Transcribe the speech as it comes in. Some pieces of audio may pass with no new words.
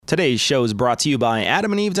Today's show is brought to you by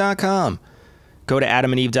AdamandEve.com. Go to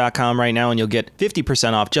AdamandEve.com right now and you'll get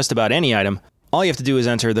 50% off just about any item. All you have to do is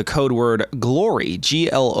enter the code word GLORY,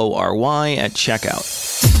 Glory, at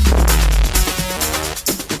checkout.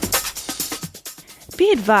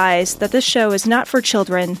 Be advised that this show is not for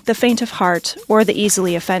children, the faint of heart, or the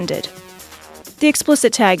easily offended. The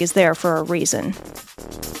explicit tag is there for a reason.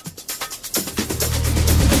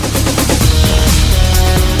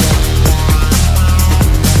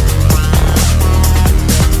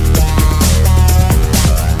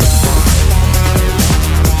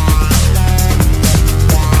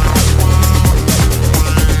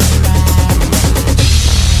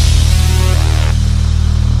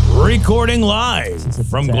 Recording live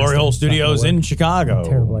from Glory Hole Studios in Chicago.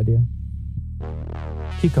 Terrible idea.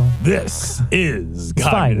 Keep going. This is It's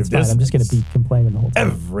fine. It's fine. I'm just going to be complaining the whole time.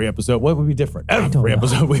 Every episode, what would be different? Every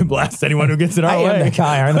episode, we blast anyone who gets it our way. I am the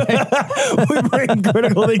guy, aren't I? We bring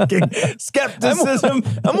critical thinking, skepticism.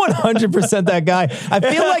 I'm 100% that guy.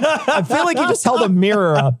 I feel like you just held a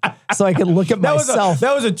mirror up so I could look at myself.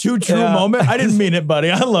 That was a too true moment. I didn't mean it,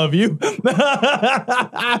 buddy. I love you. What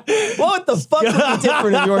the fuck would be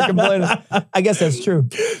different if you were complaining? I guess that's true.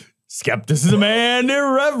 Skepticism and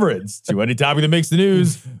irreverence to any topic that makes the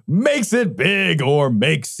news, makes it big, or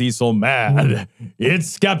makes Cecil mad. It's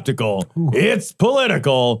skeptical, it's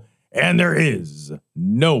political, and there is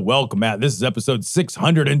no welcome at. This is episode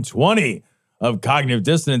 620 of Cognitive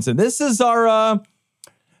Dissonance, and this is our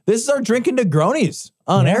drinking Negronis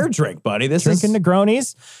on air drink, buddy. This Drinking is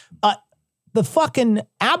Negronis. The fucking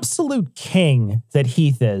absolute king that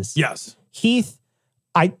Heath is. Yes. Heath,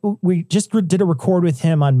 we just did a record with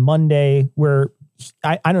him on Monday where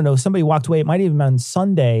I don't know, somebody walked away. It might have been on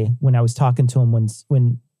Sunday when I was talking to him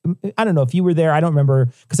when I don't know if you were there. I don't remember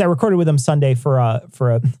because I recorded with him Sunday for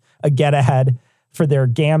a get ahead for their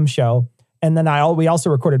GAM show. And then we also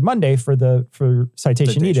recorded Monday for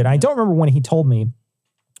Citation Needed. I don't remember when he told me.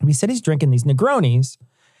 He said he's drinking these Negronis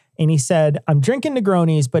and he said, I'm drinking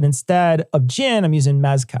Negronis, but instead of gin, I'm using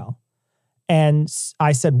mezcal. And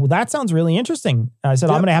I said, well, that sounds really interesting. I said,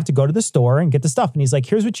 I'm going to have to go to the store and get the stuff. And he's like,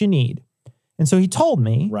 here's what you need. And so he told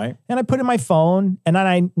me, right. And I put in my phone and then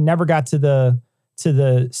I never got to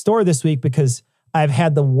the store this week because I've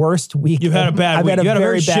had the worst week. You've had a bad week. You had a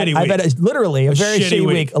very shitty week. I've had literally a very shitty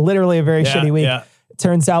week. Literally a very shitty week. Yeah. It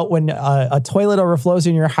turns out when a toilet overflows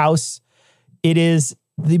in your house, it is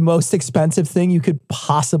the most expensive thing you could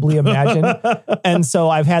possibly imagine. And so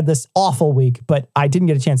I've had this awful week, but I didn't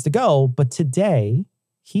get a chance to go. But today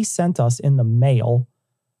he sent us in the mail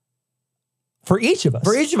for each of us.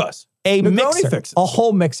 A Negroni mixer, fixes. a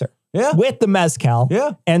whole mixer. Yeah. With the mezcal.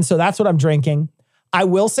 Yeah. And so that's what I'm drinking. I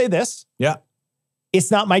will say this. Yeah.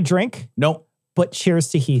 It's not my drink. No. But cheers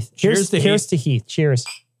to Heath. Cheers to Heath. Cheers.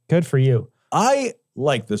 Good for you. I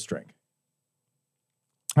like this drink.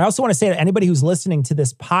 I also want to say to anybody who's listening to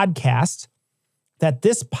this podcast that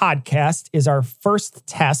this podcast is our first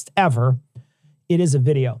test ever. It is a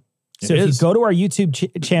video. So if you go to our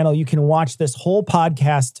YouTube channel, you can watch this whole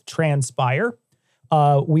podcast transpire.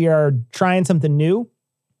 We are trying something new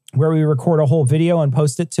where we record a whole video and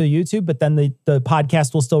post it to YouTube, but then the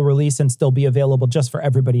podcast will still release and still be available just for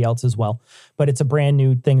everybody else as well. But it's a brand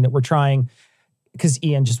new thing that we're trying because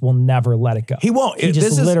Ian just will never let it go. He won't. He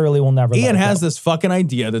just literally will never let it go. Ian has this fucking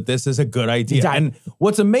idea that this is a good idea. And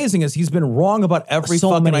what's amazing is he's been wrong about every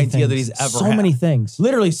fucking idea that he's ever had. So many things.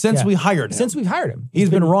 Literally since we hired him. Since we've hired him. He's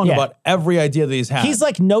been wrong about every idea that he's had. He's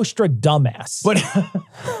like Nostra dumbass.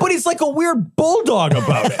 But he's like a weird bulldog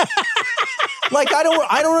about it. Like, I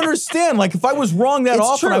don't understand. Like, if I was wrong that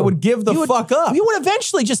often, I would give the fuck up. You would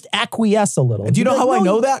eventually just acquiesce a little. Do you know how I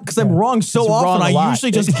know that? Because I'm wrong so often, I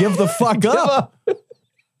usually just give the fuck up.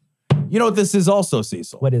 You know what this is also,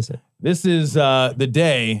 Cecil? What is it? This is the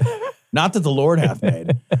day, not that the Lord hath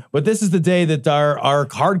made, but this is the day that our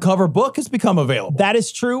hardcover book has become available. That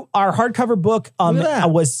is true. Our hardcover book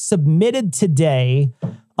was submitted today.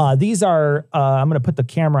 These are, I'm going to put the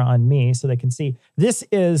camera on me so they can see. This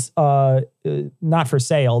is not for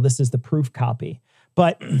sale. This is the proof copy.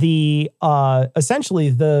 But essentially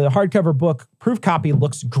the hardcover book proof copy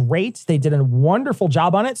looks great. They did a wonderful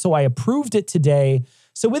job on it. So I approved it today.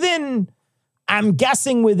 So I'm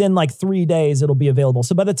guessing within like 3 days, it'll be available.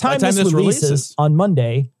 So by the time this releases on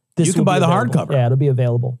Monday, you can buy the hardcover. Yeah, it'll be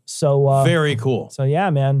available. So very cool. So yeah,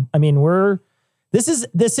 man. I mean, this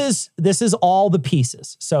is all the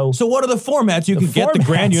pieces. So what are the formats you can get the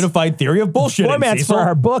Grand Unified Theory of Bullshit? Formats for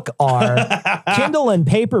our book are Kindle and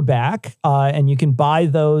paperback, and you can buy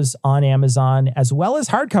those on Amazon as well as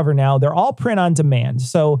hardcover now. They're all print on demand.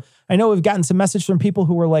 So I know we've gotten some message from people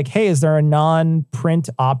who were like, hey, is there a non-print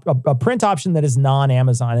a print option that is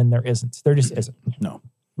non-Amazon? And there isn't. There just isn't. No.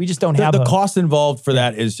 We just don't have the cost involved for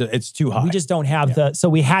that is just, it's too high. We just don't have so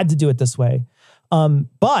we had to do it this way.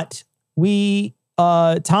 But we,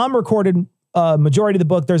 Tom recorded majority of the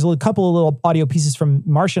book. There's a couple of little audio pieces from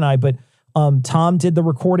Marsh and I, but Tom did the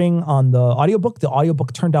recording on the audiobook. The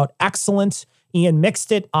audiobook turned out excellent. Ian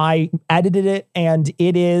mixed it. I edited it, and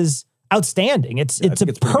it is outstanding. It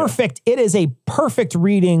is a perfect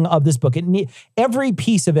reading of this book. Every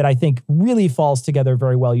piece of it, I think, really falls together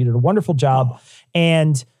very well. You did a wonderful job,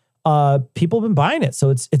 and people have been buying it. So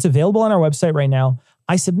it's available on our website right now.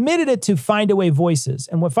 I submitted it to Findaway Voices,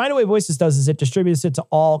 and what Findaway Voices does is it distributes it to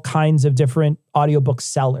all kinds of different audiobook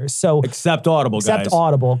sellers. So except Audible, guys. Except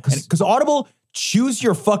Audible, because Audible chews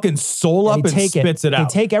your fucking soul up and spits it out.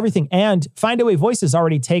 They take everything, and Findaway Voices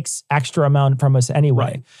already takes extra amount from us anyway.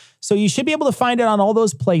 Right. So you should be able to find it on all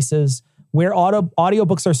those places where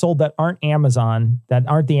audiobooks are sold that aren't Amazon, that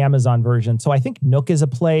aren't the Amazon version. So I think Nook is a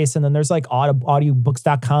place, and then there's like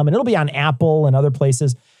audiobooks.com, and it'll be on Apple and other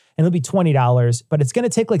places, and it'll be $20, but it's going to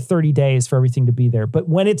take like 30 days for everything to be there. But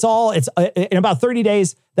when it's in about 30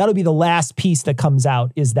 days, that'll be the last piece that comes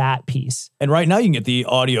out, is that piece. And right now you can get the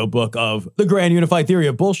audiobook of The Grand Unified Theory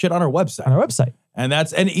of Bullshit on our website.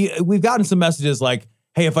 And we've gotten some messages like,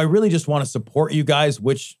 hey, if I really just want to support you guys,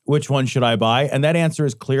 which one should I buy? And that answer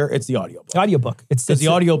is clear. It's the audiobook. Audiobook. It's the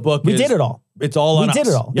audiobook. We did it all. It's all on us. We did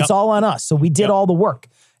it all. Yep. It's all on us. So we did all the work.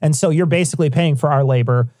 And so you're basically paying for our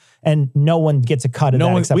labor, and no one gets a cut of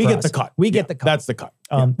that except we for get us. the cut. We get the cut. That's the cut.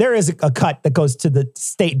 There is a cut that goes to the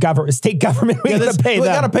state government. We got to pay them. We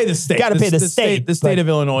got to pay the state. Got to pay the state. The state of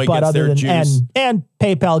Illinois gets their juice. And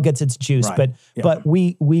PayPal gets its juice. Right. But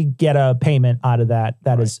we get a payment out of that.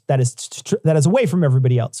 That is away from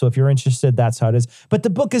everybody else. So if you're interested, that's how it is. But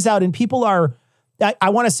the book is out, and people are. I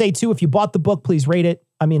want to say too, if you bought the book, please rate it.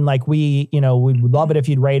 I mean, like we would love it if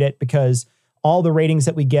you'd rate it, because all the ratings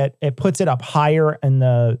that we get, it puts it up higher in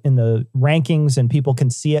the rankings, and people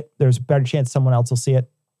can see it. There's a better chance someone else will see it.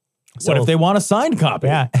 So, what if they want a signed copy?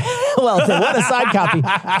 Yeah. Well, if they want a signed copy,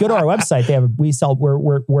 go to our website.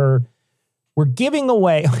 We're giving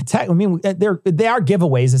away. I mean, they are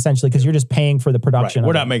giveaways essentially, because you're just paying for the production. Right.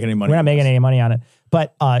 We're not making any money. We're not making any money on it.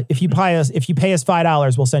 But if you pay us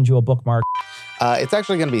 $5, we'll send you a bookmark. It's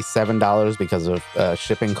actually going to be $7 because of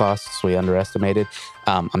shipping costs we underestimated.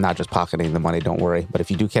 I'm not just pocketing the money, don't worry. But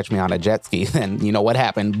if you do catch me on a jet ski, then you know what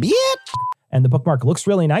happened, bitch. And the bookmark looks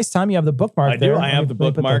really nice. Tom, you have the bookmark there. I have the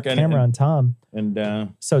bookmark. Put the camera on Tom.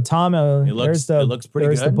 And so Tom, it looks pretty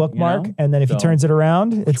good. There's the bookmark. And then if he turns it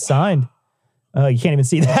around, it's signed. You can't even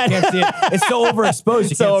see that. Can't see it. It's so overexposed.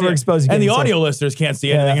 You so overexposed. And the audio listeners can't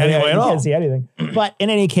see anything anyway at all. You can't see anything. But in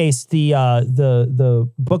any case, the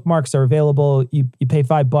bookmarks are available. You pay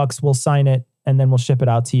 $5, we'll sign it, and then we'll ship it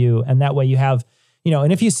out to you. And that way you have,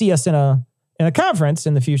 and if you see us in a conference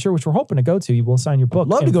in the future, which we're hoping to go to, we'll sign your book.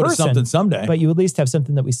 Love to go to something someday. But you at least have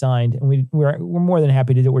something that we signed, and we're more than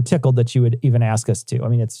happy to do it. We're tickled that you would even ask us to. I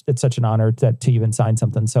mean, it's such an honor to even sign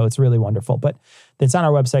something. So it's really wonderful. But it's on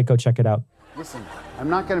our website. Go check it out. Listen, I'm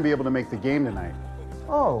not going to be able to make the game tonight.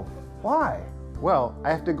 Oh, why? Well, I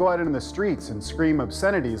have to go out into the streets and scream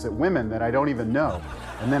obscenities at women that I don't even know.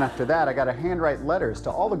 And then after that, I got to handwrite letters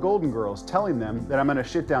to all the Golden Girls telling them that I'm going to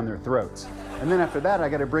shit down their throats. And then after that, I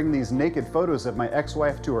got to bring these naked photos of my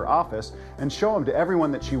ex-wife to her office and show them to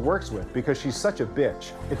everyone that she works with, because she's such a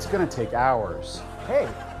bitch. It's going to take hours. Hey,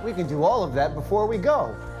 we can do all of that before we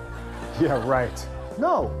go. Yeah, right.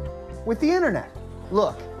 No, with the internet.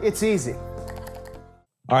 Look, it's easy.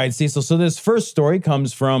 All right, Cecil. So this first story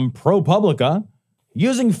comes from ProPublica,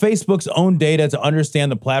 using Facebook's own data to understand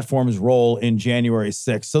the platform's role in January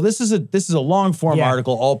 6th. So this is a long form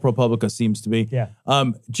article. All ProPublica seems to be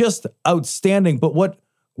just outstanding. But what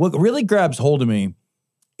really grabs hold of me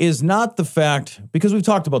is not the fact, because we've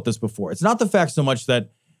talked about this before. It's not the fact so much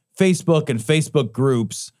that Facebook and Facebook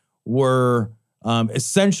groups were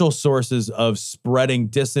essential sources of spreading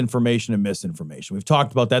disinformation and misinformation. We've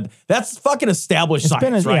talked about that. That's fucking established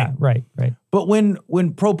science, right? Yeah, right. But when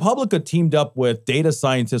ProPublica teamed up with data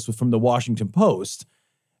scientists from the Washington Post,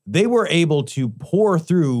 they were able to pour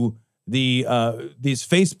through these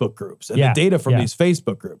Facebook groups and the data from these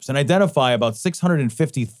Facebook groups and identify about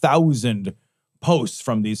 650,000 posts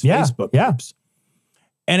from these Facebook groups.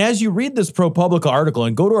 And as you read this ProPublica article,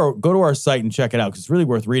 and go to our site and check it out, because it's really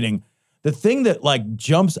worth reading. The thing that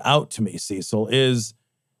jumps out to me, Cecil, is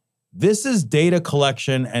this is data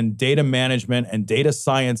collection and data management and data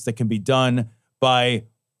science that can be done by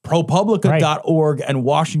ProPublica.org and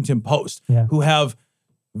Washington Post, who have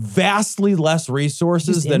vastly less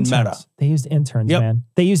resources than Meta. They used interns, man.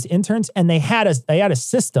 They used interns, and they had a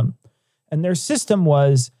system, and their system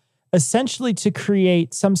was essentially to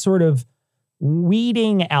create some sort of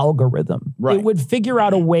weeding algorithm. Right. It would figure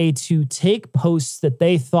out a way to take posts that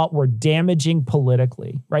they thought were damaging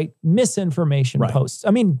politically, right? Misinformation posts.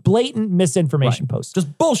 I mean, blatant misinformation posts.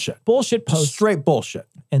 Just bullshit. Bullshit Just posts. straight bullshit.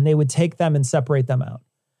 And they would take them and separate them out.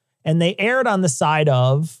 And they aired on the side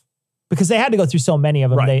of, because they had to go through so many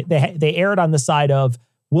of them, they aired on the side of,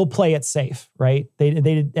 we'll play it safe, right? They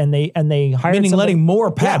hired Meaning letting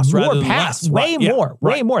more pass rather than less. Way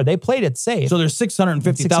more. They played it safe. So there's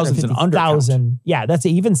 650,000 is an undercount. Yeah, that's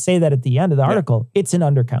even say that at the end of the article. It's an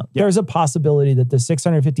undercount. Yeah. There's a possibility that the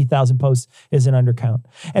 650,000 posts is an undercount.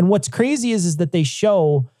 And what's crazy is that they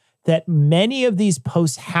show that many of these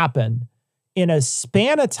posts happen in a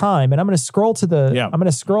span of time. And I'm going to scroll to the, I'm going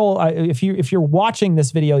to scroll. If you're watching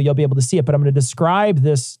this video, you'll be able to see it, but I'm going to describe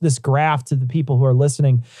this graph to the people who are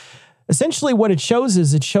listening. Essentially what it shows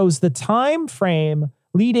is it shows the time frame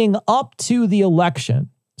leading up to the election.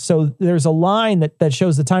 So there's a line that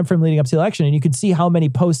shows the time frame leading up to the election, and you can see how many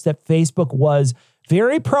posts that Facebook was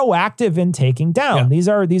very proactive in taking down.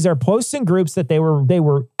 Yeah. These are posts and groups that they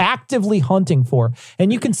were actively hunting for.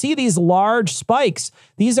 And you can see these large spikes.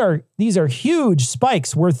 These are huge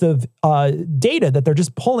spikes worth of data that they're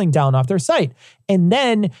just pulling down off their site. And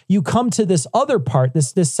then you come to this other part,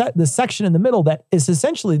 this section in the middle that is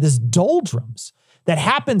essentially this doldrums that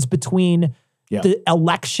happens between the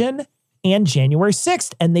election and January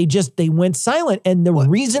 6th. And they went silent. And the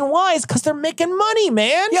reason why is because they're making money,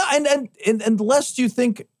 man. Yeah, and lest you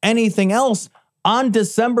think anything else, on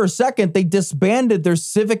December 2nd, they disbanded their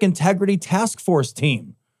Civic Integrity Task Force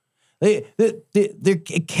team.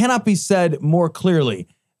 It cannot be said more clearly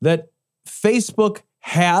that Facebook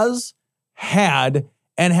has had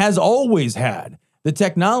and has always had the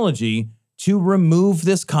technology to remove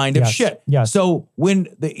this kind of shit. Yes. So when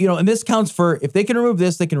and this counts for, if they can remove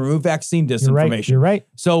this, they can remove vaccine disinformation. You're right.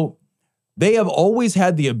 So they have always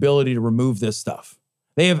had the ability to remove this stuff.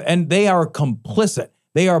 They are complicit.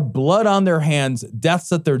 They are blood on their hands,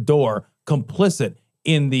 deaths at their door, complicit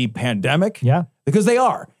in the pandemic. Yeah. Because they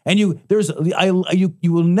are. And you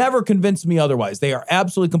will never convince me otherwise. They are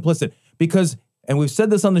absolutely complicit because, and we've said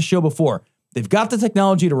this on the show before, they've got the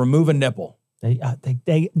technology to remove a nipple. They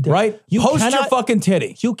Right? Post your fucking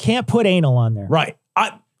titty. You can't put anal on there. Right.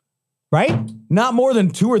 Right? Not more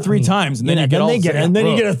than 2 or 3 times, and then you get you get a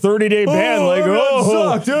 30-day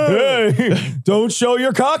ban. Hey, don't show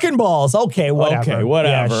your cock and balls. Okay, whatever. Okay,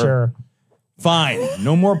 whatever. Yeah, sure. Fine.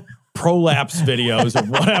 No more prolapse videos or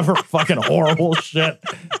whatever fucking horrible shit.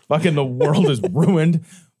 Fucking the world is ruined.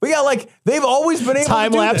 But yeah, like they've always been able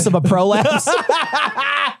time to do lapse this. of a prolapse.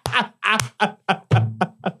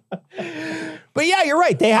 But yeah, you're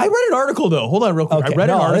right. I read an article though. Hold on real quick. Okay, I read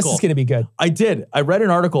an article. This is going to be good. I did. I read an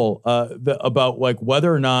article about like whether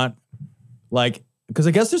or not, like, because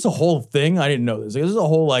I guess there's a whole thing. I didn't know this. There's a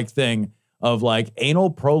whole like thing of like anal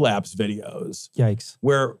prolapse videos. Yikes.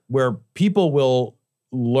 Where people will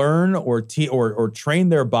learn or train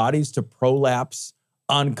their bodies to prolapse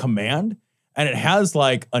on command. And it has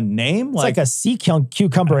like a name. It's like a sea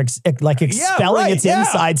cucumber expelling its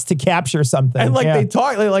insides to capture something. And like they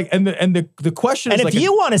talk like and the question is like, if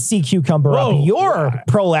you want to sea cucumber up your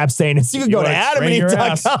prolapse anus, you can go to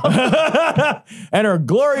adamandeve.com. Enter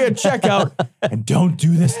Gloria checkout and don't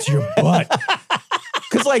do this to your butt.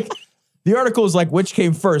 Because like the article is like which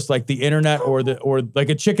came first, like the internet or like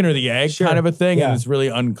a chicken or the egg kind of a thing. Yeah. And it's really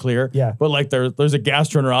unclear. Yeah. But like there's a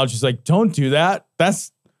gastroenterologist like, don't do that.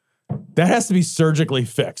 That has to be surgically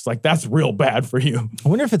fixed. Like that's real bad for you. I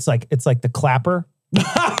wonder if it's like the clapper. I'm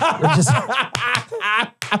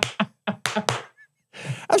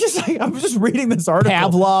just reading this article.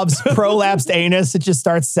 Pavlov's prolapsed anus. It just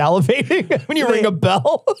starts salivating when you ring a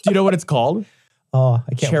bell. Do you know what it's called? Oh,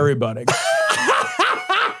 I can't. Cherry butting.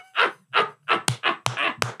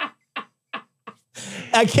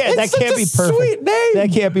 That can't be perfect. Sweet name.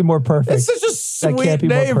 That can't be more perfect. It's such a sweet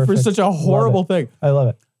name for such a horrible thing. I love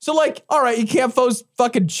it. So like, all right, you can't post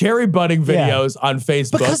fucking cherry butting videos on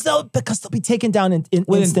Facebook. Because they'll be taken down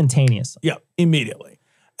instantaneously. Yeah, immediately.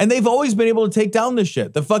 And they've always been able to take down this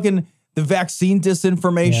shit. The vaccine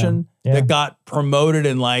disinformation that got promoted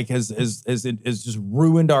and like has just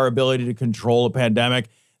ruined our ability to control a pandemic.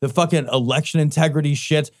 The fucking election integrity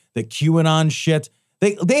shit, the QAnon shit.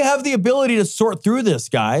 They have the ability to sort through this,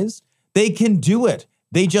 guys. They can do it.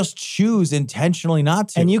 They just choose intentionally not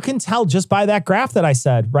to. And you can tell just by that graph that I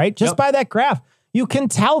said, right? Just by that graph, you can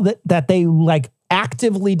tell that they like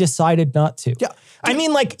actively decided not to. Yeah. I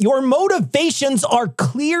mean, like, your motivations are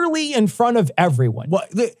clearly in front of everyone.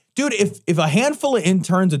 Dude, if a handful of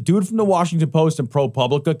interns, a dude from the Washington Post and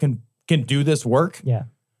ProPublica can do this work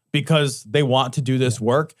because they want to do this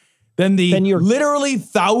work, then you're literally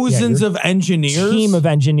thousands of engineers. Team of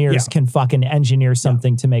engineers can fucking engineer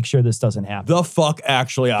something to make sure this doesn't happen. The fuck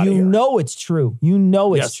actually out of here. You know it's true. You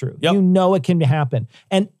know it's true. Yep. You know it can happen.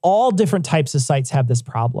 And all different types of sites have this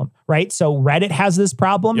problem, right? So Reddit has this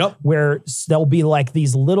problem where there'll be like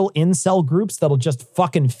these little incel groups that'll just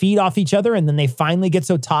fucking feed off each other, and then they finally get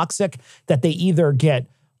so toxic that they either get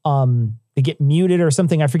they get muted or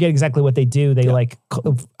something. I forget exactly what they do. They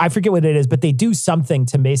I forget what it is, but they do something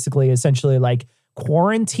to basically essentially like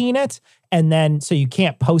quarantine it. And then, so you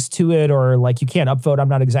can't post to it or like you can't upvote. I'm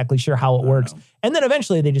not exactly sure how it works. And then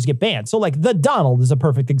eventually they just get banned. So like The Donald is a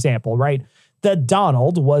perfect example, right? The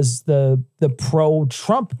Donald was the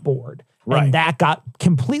pro-Trump board. Right. And that got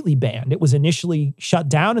completely banned. It was initially shut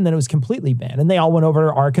down and then it was completely banned. And they all went over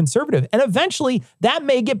to our conservative. And eventually that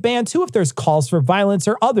may get banned too if there's calls for violence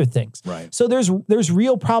or other things. Right. So there's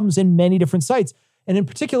real problems in many different sites. And in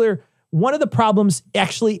particular, one of the problems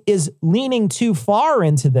actually is leaning too far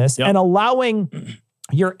into this and allowing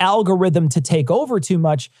your algorithm to take over too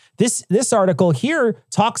much. This article here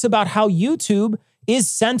talks about how YouTube is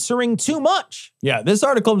censoring too much. Yeah, this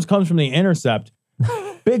article comes from The Intercept.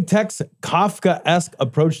 Big Tech's Kafka-esque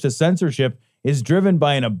approach to censorship is driven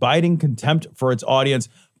by an abiding contempt for its audience.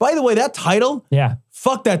 By the way, that title,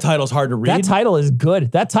 fuck, that title's hard to read. That title is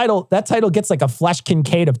good. That title gets like a Flesh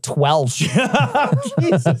Kincaid of 12.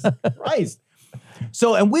 Jesus Christ.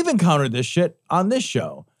 So, and we've encountered this shit on this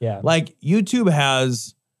show. Yeah. Like YouTube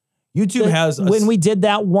has when we did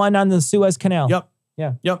that one on the Suez Canal. Yep.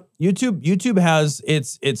 Yeah. Yep. YouTube has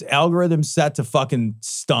its algorithm set to fucking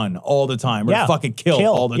stun all the time or fucking kill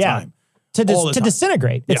all the time. To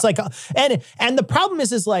disintegrate. It's like, and the problem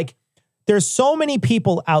is like, there's so many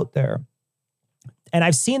people out there, and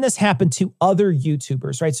I've seen this happen to other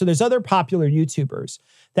YouTubers, right? So there's other popular YouTubers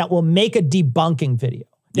that will make a debunking video.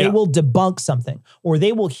 They will debunk something, or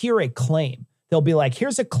they will hear a claim. They'll be like,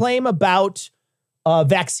 here's a claim about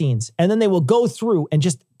vaccines. And then they will go through and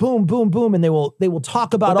just boom, boom, boom. And they will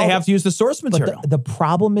talk about they have to use the source material. But the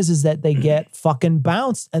problem is that they get fucking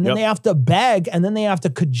bounced, and then they have to beg, and then they have to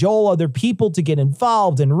cajole other people to get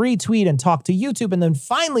involved and retweet and talk to YouTube. And then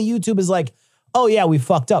finally YouTube is like, oh yeah, we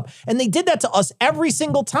fucked up. And they did that to us every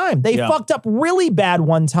single time. They fucked up really bad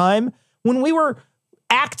one time when we were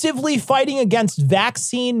actively fighting against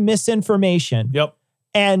vaccine misinformation. Yep.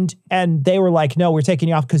 And they were like, no, we're taking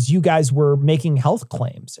you off because you guys were making health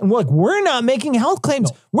claims. And we're like, we're not making health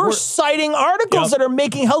claims. No, we're citing articles that are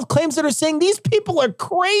making health claims that are saying these people are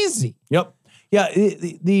crazy. Yep. Yeah.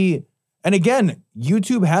 And again,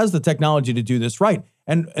 YouTube has the technology to do this right.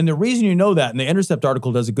 And the reason you know that, and the Intercept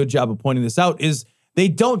article does a good job of pointing this out, is they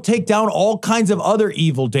don't take down all kinds of other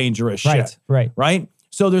evil, dangerous shit. Right.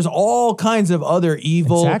 So there's all kinds of other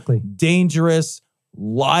evil, dangerous,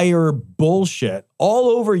 liar bullshit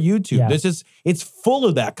all over YouTube. It's full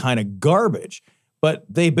of that kind of garbage, but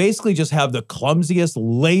they basically just have the clumsiest,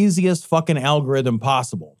 laziest fucking algorithm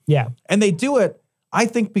possible. Yeah. And they do it, I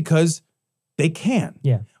think, because they can.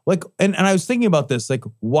 Yeah. Like, and I was thinking about this, like,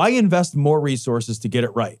 why invest more resources to get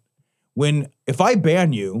it right? When, if I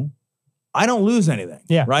ban you, I don't lose anything.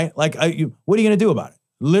 Yeah. Right? Like, what are you going to do about it?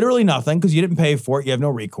 Literally nothing, because you didn't pay for it. You have no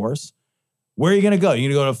recourse. Where are you going to go?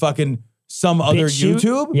 You're going to go to fucking some other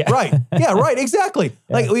YouTube? Yeah. Right. Yeah, right. Exactly.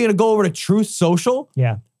 Like, we're going to go over to Truth Social?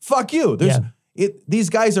 Yeah. Fuck you. These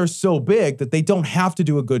guys are so big that they don't have to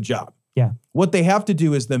do a good job. Yeah. What they have to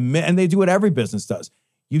do is and they do what every business does.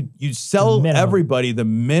 You sell everybody the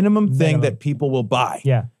minimum thing that people will buy.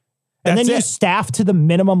 Yeah. And then you staff to the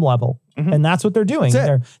minimum level. Mm-hmm. And that's what they're doing.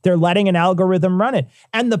 They're letting an algorithm run it.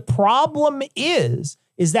 And the problem is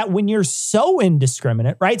that when you're so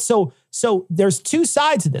indiscriminate, right? So there's two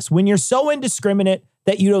sides of this. When you're so indiscriminate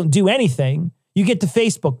that you don't do anything, you get the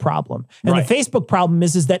Facebook problem. And the Facebook problem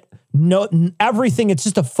is that everything, it's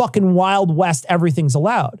just a fucking Wild West, everything's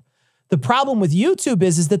allowed. The problem with YouTube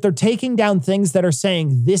is that they're taking down things that are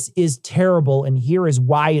saying this is terrible and here is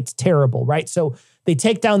why it's terrible, right? So they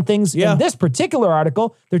take down things in this particular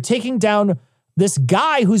article. They're taking down this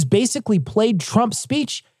guy who's basically played Trump's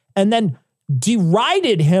speech and then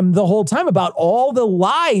derided him the whole time about all the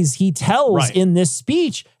lies he tells in this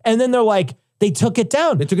speech. And then they're like, they took it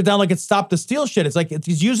down. They took it down like it stopped the steal shit. It's like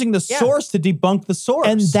he's using the source to debunk the source.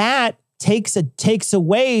 And that takes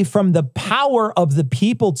away from the power of the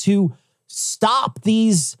people to stop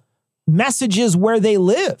these messages where they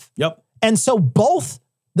live. Yep. And so both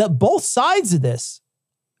sides of this,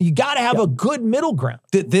 You got to have a good middle ground.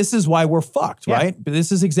 This is why we're fucked, right? But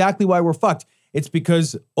this is exactly why we're fucked. It's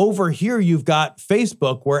because over here you've got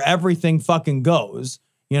Facebook where everything fucking goes,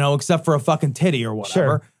 you know, except for a fucking titty or whatever.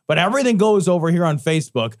 Sure. But everything goes over here on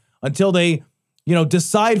Facebook until they, you know,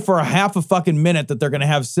 decide for a half a fucking minute that they're going to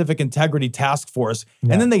have civic integrity task force.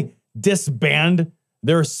 And then they disband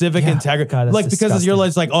their civic integrity. God, that's like, because you're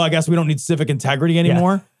like, oh, I guess we don't need civic integrity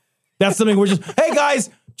anymore. That's something we're just, hey guys,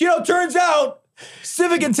 you know, turns out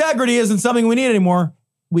civic integrity isn't something we need anymore.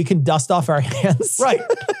 We can dust off our hands. Right.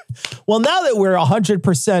 Well, now that we're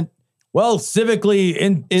 100% well, civically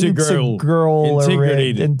integrated.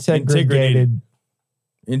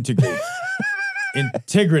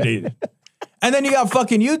 And then you got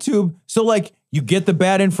fucking YouTube. So like you get the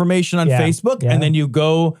bad information on Facebook and then you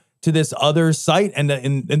go to this other site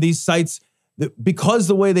and these sites, because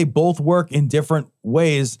the way they both work in different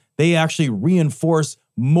ways, they actually reinforce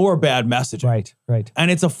more bad messaging. Right.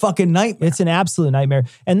 And it's a fucking nightmare. It's an absolute nightmare.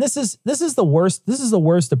 And this is the worst. This is the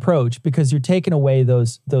worst approach because you're taking away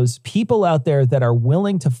those people out there that are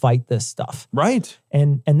willing to fight this stuff. Right.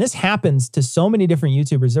 And this happens to so many different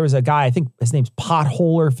YouTubers. There was a guy, I think his name's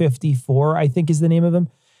Potholer54, I think is the name of him.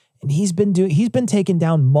 And he's been taken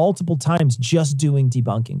down multiple times just doing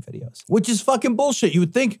debunking videos. Which is fucking bullshit. You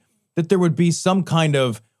would think that there would be some kind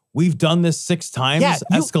of we've done this 6 times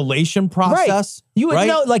escalation process. Right. You would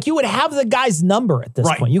know, like you would have the guy's number at this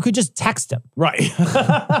point. You could just text him. Right.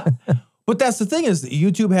 But that's the thing is that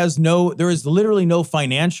YouTube has there is literally no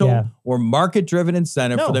financial or market-driven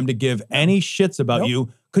incentive for them to give any shits about you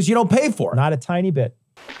because you don't pay for it. Not a tiny bit.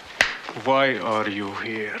 Why are you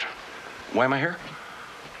here? Why am I here?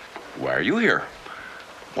 Why are you here?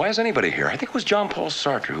 Why is anybody here? I think it was John Paul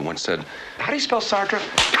Sartre who once said, how do you spell Sartre?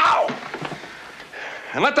 Ow!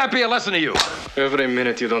 And let that be a lesson to you. Every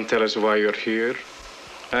minute you don't tell us why you're here,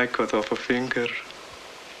 I cut off a finger.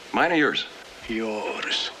 Mine or yours?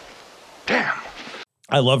 Yours. Damn.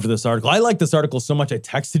 I loved this article. I liked this article so much I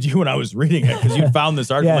texted you when I was reading it because you found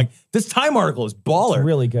this article. Like, this Time article is baller. It's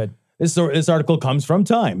really good. This article comes from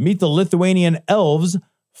Time. Meet the Lithuanian elves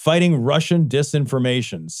fighting Russian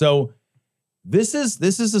disinformation. So this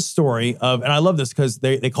is a story of, and I love this because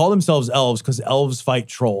they call themselves elves because elves fight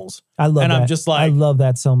trolls. I love that. I'm just like, I love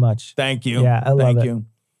that so much. Thank you. Yeah, I love it. You.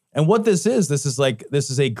 And what this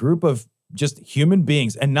is a group of just human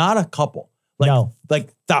beings and not a couple.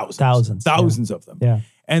 Like thousands of them. Yeah.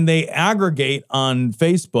 And they aggregate on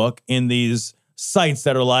Facebook in these sites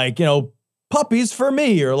that are like, you know, puppies for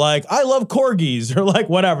me, or like, I love corgis, or like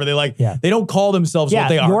whatever. They don't call themselves what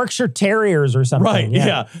they are. Yorkshire Terriers or something. Right.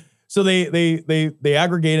 Yeah. So they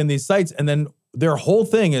aggregate in these sites, and then their whole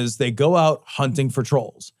thing is they go out hunting for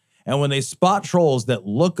trolls. And when they spot trolls that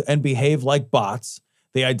look and behave like bots,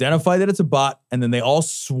 they identify that it's a bot, and then they all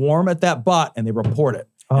swarm at that bot and they report it.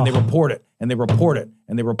 And they report it, and they report it,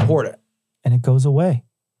 and they report it. And it goes away.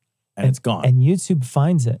 And it's gone. And YouTube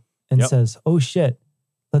finds it and says, oh shit,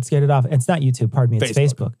 let's get it off. It's not YouTube, pardon me, it's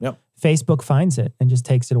Facebook. Yep. Facebook finds it and just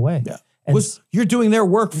takes it away. Yeah. And you're doing their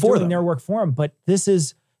work for them. Their work for them. But this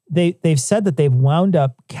is, they've said that they've wound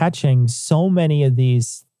up catching so many of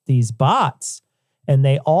these bots, and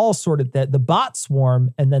they all sort of, the bots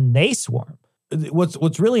swarm and then they swarm.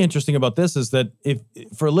 What's really interesting about this is that if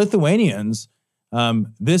for Lithuanians,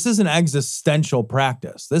 this is an existential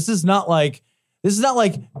practice. This is not like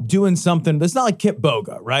doing something. This is not like Kit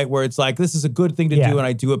Boga, right? Where it's like, this is a good thing to do, and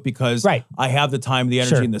I do it because I have the time, the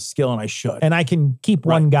energy, and the skill, and I should. And I can keep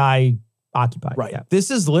one guy occupied. Right. Yeah.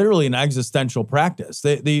 This is literally an existential practice.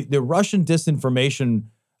 The Russian disinformation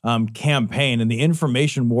campaign and the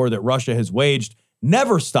information war that Russia has waged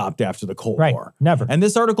never stopped after the Cold War. Never. And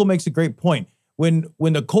this article makes a great point. When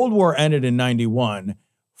the Cold War ended in 91,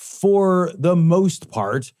 for the most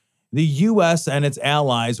part, the U.S. and its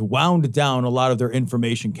allies wound down a lot of their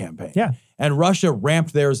information campaign. Yeah. And Russia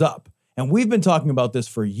ramped theirs up. And we've been talking about this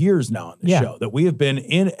for years now on the show, that we have been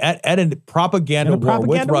at a propaganda war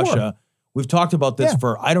with Russia. We've talked about this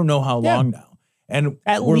for I don't know how long now. And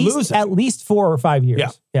we're losing. At least 4 or 5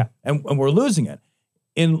 years. Yeah. And we're losing it.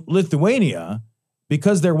 In Lithuania,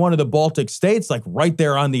 because they're one of the Baltic states, like right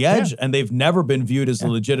there on the edge, and they've never been viewed as a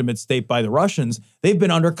legitimate state by the Russians, they've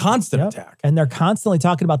been under constant attack. And they're constantly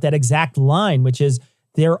talking about that exact line, which is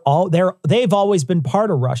they've always been part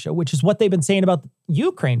of Russia, which is what they've been saying about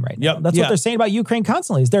Ukraine right now. That's what they're saying about Ukraine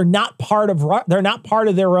constantly, is they're not part of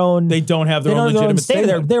their own. They don't have their own legitimate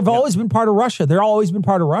state. They've always been part of Russia. They're always been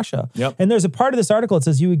part of Russia. Yep. And there's a part of this article, it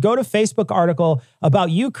says you would go to Facebook article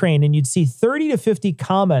about Ukraine and you'd see 30 to 50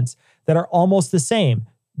 comments that are almost the same.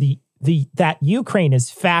 The that Ukraine is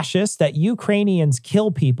fascist, that Ukrainians kill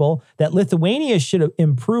people, that Lithuania should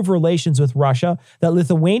improve relations with Russia, that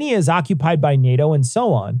Lithuania is occupied by NATO, and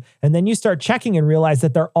so on. And then you start checking and realize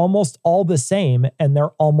that they're almost all the same and they're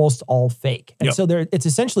almost all fake. And so it's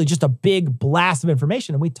essentially just a big blast of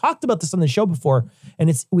information. And we talked about this on the show before,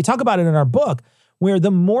 and we talk about it in our book, where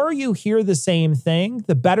the more you hear the same thing,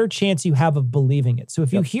 the better chance you have of believing it. So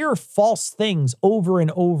if you hear false things over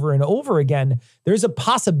and over and over again, there's a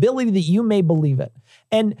possibility that you may believe it.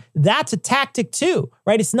 And that's a tactic too,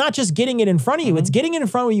 right? It's not just getting it in front of you. It's getting it in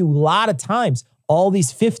front of you a lot of times. All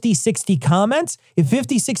these 50, 60 comments, if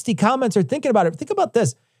 50, 60 comments are thinking about it, think about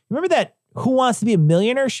this. Remember that Who Wants to Be a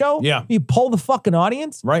Millionaire show? Yeah. You poll the fucking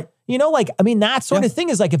audience. Right. You know, like, I mean, that sort of thing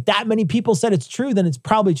is like, if that many people said it's true, then it's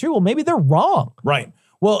probably true. Well, maybe they're wrong. Right.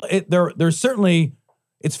 Well, there's certainly,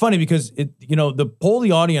 it's funny because the poll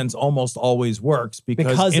the audience almost always works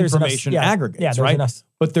because information aggregates, right?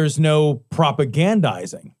 But there's no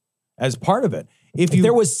propagandizing as part of it. If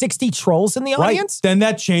there was 60 trolls in the audience, then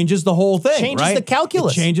that changes the whole thing. Changes the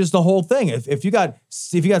calculus. It changes the whole thing. If you got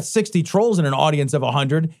 60 trolls in an audience of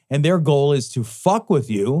 100, and their goal is to fuck with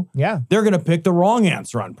you, they're gonna pick the wrong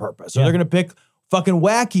answer on purpose, or they're gonna pick fucking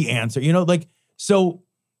wacky answer. So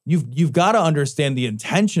you've got to understand the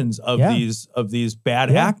intentions of these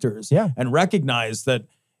bad actors, and recognize that,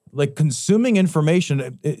 like, consuming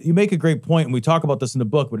information. You make a great point, and we talk about this in the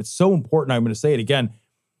book, but it's so important. I'm going to say it again.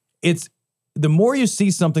 It's the more you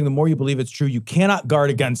see something, the more you believe it's true. You cannot guard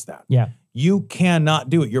against that. Yeah. You cannot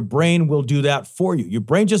do it. Your brain will do that for you. Your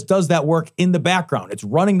brain just does that work in the background. It's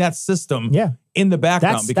running that system in the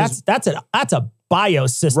background. That's a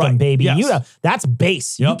biosystem, baby. Yes. That's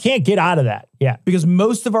base. You can't get out of that. Yeah. Because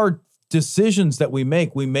most of our decisions that we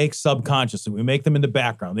make subconsciously. We make them in the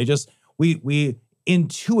background. We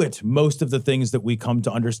intuit most of the things that we come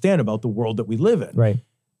to understand about the world that we live in. Right.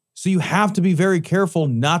 So you have to be very careful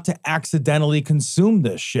not to accidentally consume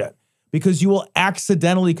this shit, because you will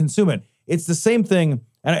accidentally consume it. It's the same thing,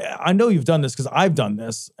 and I know you've done this because I've done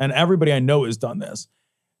this, and everybody I know has done this.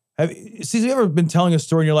 Have you ever been telling a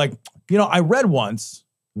story and you're like, I read once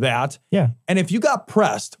that, and if you got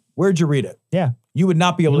pressed, where'd you read it? Yeah. You would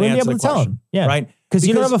not be able to answer the question. Right? Because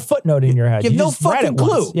you don't have a footnote in your head. You have no fucking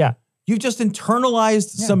clue. Once. Yeah. You've just internalized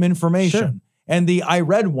some information. Sure. And the I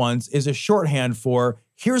read once is a shorthand for,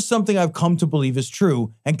 here's something I've come to believe is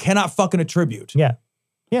true and cannot fucking attribute. Yeah.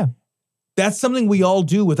 Yeah. That's something we all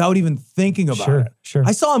do without even thinking about it. Sure.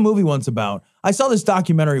 I saw a movie once I saw this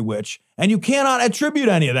documentary Witch, and you cannot attribute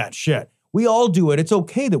any of that shit. We all do it. It's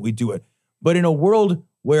okay that we do it. But in a world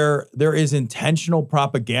where there is intentional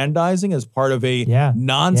propagandizing as part of a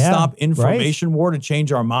nonstop information war to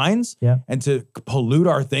change our minds and to pollute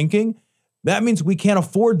our thinking, that means we can't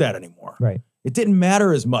afford that anymore. Right. It didn't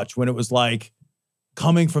matter as much when it was like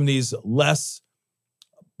coming from these less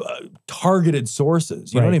targeted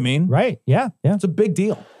sources. You know what I mean? Right. Yeah. Yeah. It's a big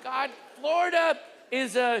deal. God, Florida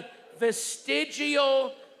is a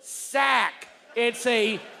vestigial sac. It's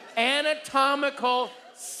a anatomical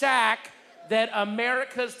sac that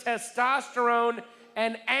America's testosterone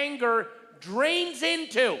and anger drains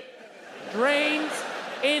into.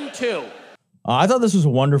 I thought this was a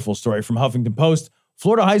wonderful story from Huffington Post.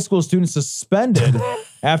 Florida high school student suspended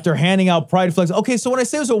after handing out pride flags. Okay, so when I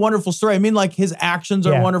say it was a wonderful story, I mean like his actions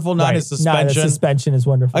are wonderful, not his suspension. No, the suspension is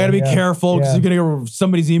wonderful. I got to be careful because you're going to get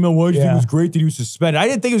somebody's email. Why did you think it was great that he was suspended? I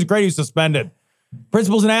didn't think it was great he was suspended.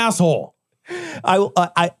 Principal's an asshole.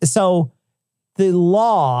 So the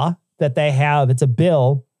law that they have, it's a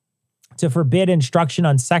bill to forbid instruction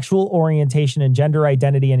on sexual orientation and gender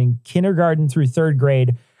identity and in kindergarten through third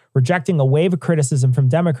grade, rejecting a wave of criticism from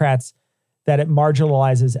Democrats that it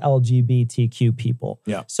marginalizes LGBTQ people.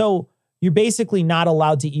 Yeah. So you're basically not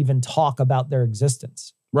allowed to even talk about their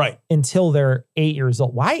existence. Right. Until they're 8 years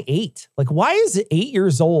old. Why 8? Like, why is 8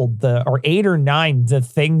 years old or 8 or 9 the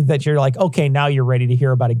thing that you're like, okay, now you're ready to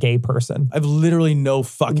hear about a gay person? I've literally no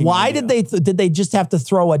fucking idea. Did they just have to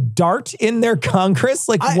throw a dart in their Congress?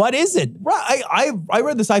 Like, what is it? Right. I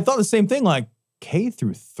read this. I thought the same thing, like K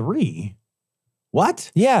through 3.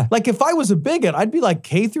 What? Yeah. Like if I was a bigot, I'd be like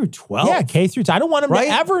K through 12. Yeah, K through 12. I don't want them to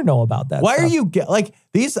ever know about that. Why are you like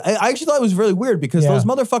these? I actually thought it was really weird because those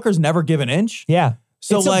motherfuckers never give an inch. Yeah.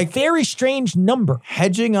 So it's like a very strange number.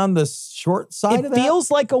 Hedging on the short side of that? It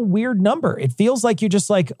feels like a weird number. It feels like you're just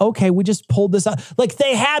like, okay, we just pulled this out. Like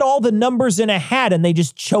they had all the numbers in a hat and they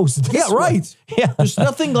just chose this one. Right. Yeah. There's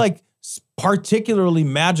nothing like particularly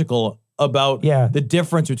magical about the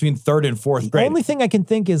difference between third and fourth grade. The only thing I can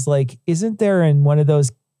think is like, isn't there in one of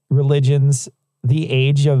those religions the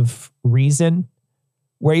age of reason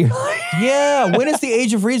where you're like, Yeah, when is the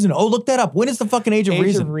age of reason? Oh, look that up. When is the fucking age of Age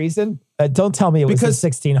reason? of reason? Don't tell me it was the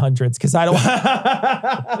 1600s because I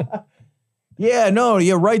don't. Yeah, no,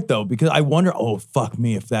 you're right though, because I wonder, oh, fuck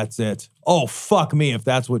me if that's it. Oh, fuck me if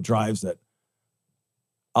that's what drives it.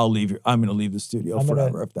 I'm going to leave the studio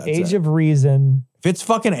forever if that's Age it. of reason. If it's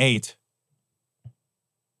fucking 8.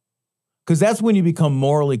 Because that's when you become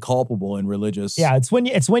morally culpable and religious. Yeah, it's when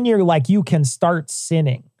you're like, you can start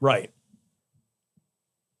sinning. Right.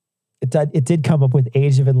 It did come up with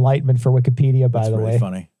Age of Enlightenment for Wikipedia, by the way. That's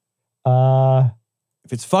really funny.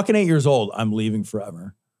 If it's fucking 8 years old, I'm leaving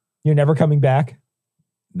forever. You're never coming back?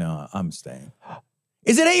 No, I'm staying.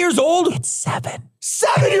 Is it 8 years old? It's 7.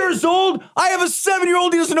 7 years old? I have a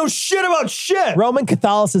 7-year-old who doesn't know shit about shit. Roman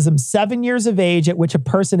Catholicism, 7 years of age at which a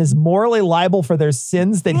person is morally liable for their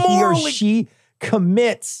sins that he or she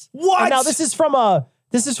commits. What? And now this is from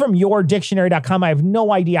yourdictionary.com. I have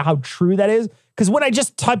no idea how true that is. Because when I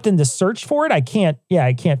just typed in the search for it, I can't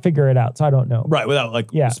figure it out. So I don't know. Right, without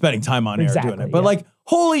spending time on air doing it. But yeah. like,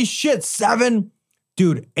 holy shit, 7?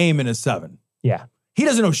 Dude, Eamon is 7. Yeah. He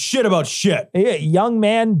doesn't know shit about shit. A young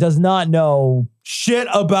man does not know shit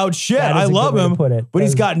about shit. That is I a good love way to him, put it. but That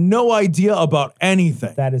he's is- got no idea about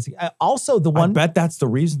anything. that is also the one. I bet that's the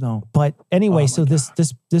reason though. But anyway, so this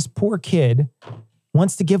poor kid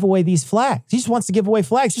wants to give away these flags. He just wants to give away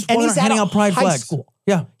flags. Just and he's handing at out pride high flags. school.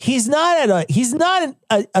 Yeah. He's not an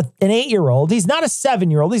 8-year-old. He's not a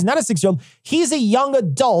 7-year-old. He's not a 6-year-old. He's a young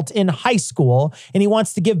adult in high school, and he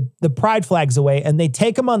wants to give the pride flags away. And they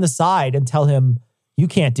take him on the side and tell him, "You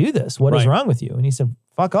can't do this. What is Right. wrong with you?" And he said,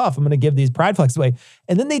 "Fuck off. I'm going to give these pride flags away."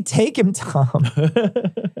 And then they take him, Tom,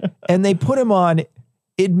 and they put him on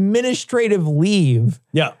administrative leave.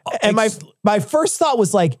 Yeah. And my first thought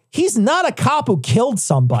was like, he's not a cop who killed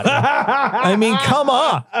somebody. I mean, come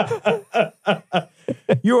on.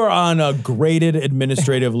 You are on a graded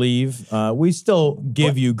administrative leave. We still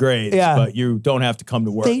give you grades, Yeah. but you don't have to come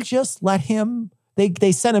to work. They just let him,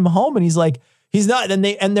 they sent him home and he's like, he's not,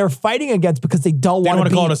 and they're fighting against because they don't want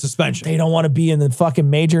to call it a suspension. They don't want to be in the fucking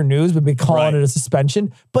major news, but be calling Right. it a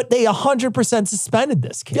suspension. But they 100% suspended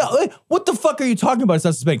this kid. Yeah, what the fuck are you talking about? It's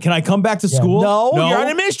not suspended. Can I come back to school? No, you're on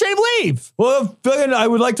administrative leave. Well, fucking, I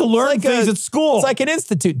would like to learn things at school. It's like an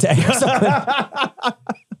institute day or something.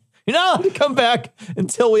 You're not allowed to come back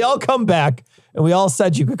until we all come back. And we all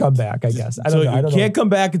said you could come back, I guess. I don't know. You can't come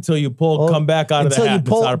back until you come back out of the until hat. you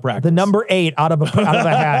pull It's out of practice. the number 8 out of a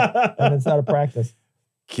hat. And it's out of practice.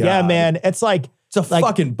 God. Yeah, man. It's like It's a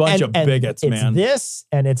fucking bunch of bigots, it's man. This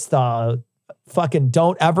and it's the fucking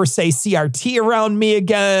don't ever say CRT around me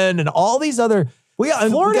again and all these other.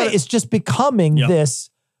 Florida is just becoming this.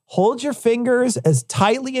 Hold your fingers as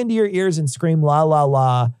tightly into your ears and scream la la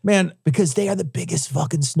la, man, because they are the biggest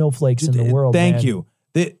fucking snowflakes in the world. Thank man. you.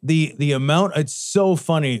 The amount, it's so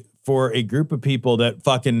funny for a group of people that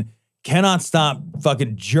fucking cannot stop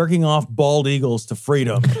fucking jerking off bald eagles to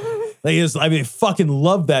freedom. They fucking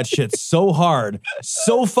love that shit so hard.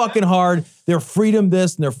 So fucking hard. They're freedom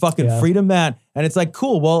this and they're fucking freedom that. And it's like,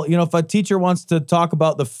 cool. Well, if a teacher wants to talk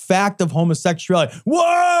about the fact of homosexuality,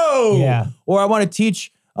 whoa! Yeah. Or I want to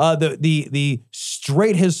teach the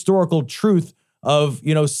straight historical truth of,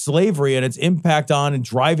 slavery and its impact on and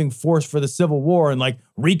driving force for the Civil War and like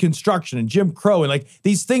Reconstruction and Jim Crow and like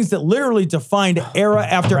these things that literally defined era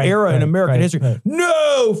after era in American history. Right.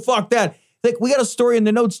 No, fuck that. Like we got a story in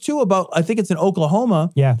the notes too about, I think it's in Oklahoma.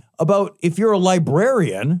 Yeah. About if you're a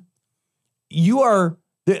librarian, you are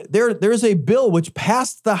there's a bill which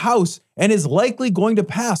passed the House and is likely going to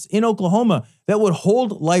pass in Oklahoma that would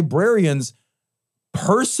hold librarians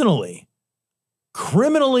personally,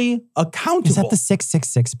 criminally accountable. Is that the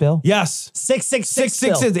 666 bill? Yes.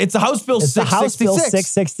 666. It's the House Bill It's the House Bill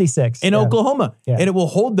 666 in Oklahoma. Yeah. And it will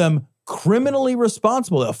hold them criminally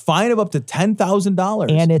responsible, a fine of up to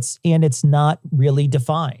 $10,000. And it's not really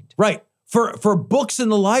defined. Right. For books in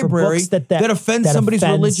the library books that offend somebody's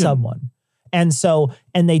religion. Someone. And so,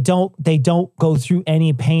 and they don't go through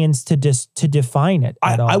any pains to define it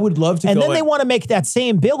at all. I would love to and go then they want to make that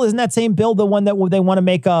same bill. Isn't that same bill the one that they want to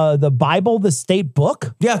make the Bible the state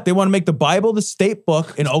book? Yeah, they want to make the Bible the state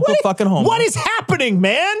book in Oklahoma. What is happening,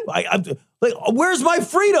 man? Like, where's my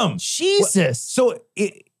freedom? Jesus. So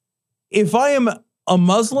if I am a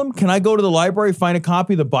Muslim, can I go to the library, find a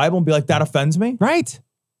copy of the Bible and be like, that offends me? Right.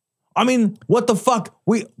 I mean, what the fuck?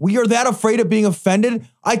 We are that afraid of being offended?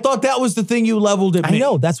 I thought that was the thing you leveled at me. I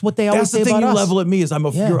know. That's what they always say about us. That's the thing you level at me is I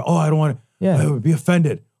don't want to be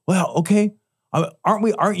offended. Well, okay.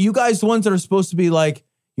 Aren't you guys the ones that are supposed to be like,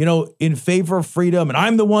 in favor of freedom? And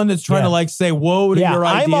I'm the one that's trying to like say whoa to your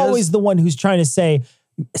ideas. I'm always the one who's trying to say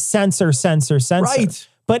censor. Right.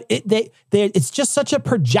 But it's just such a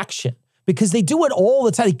projection. because they do it all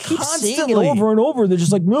the time. They keep saying it Constantly. over and over. They're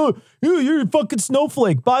just like, no, you're a fucking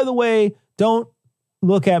snowflake. By the way, don't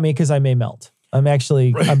look at me because I may melt. I'm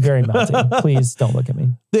very melting. Please don't look at me.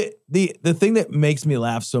 The thing that makes me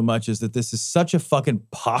laugh so much is that this is such a fucking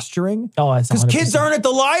posturing. Oh, it's because kids 100%. aren't at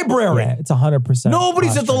the library. Yeah, it's 100%.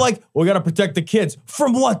 Nobody's at the we got to protect the kids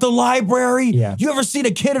from what? The library? Yeah. You ever seen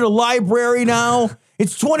a kid at a library now?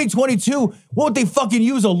 It's 2022. What would they fucking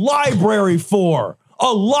use a library for?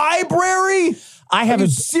 A library? I Are haven't.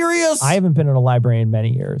 you serious? I haven't been in a library in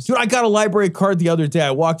many years. Dude, I got a library card the other day.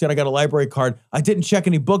 I walked in, I got a library card. I didn't check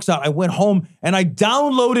any books out. I went home and I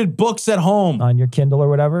downloaded books at home. On your Kindle or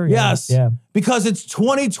whatever? Yes. Yeah. Because it's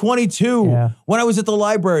 2022. Yeah. When I was at the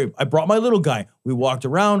library, I brought my little guy. We walked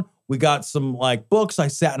around. We got some books. I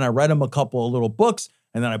sat and I read him a couple of little books.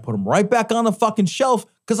 And then I put them right back on the fucking shelf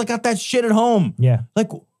because I got that shit at home. Yeah.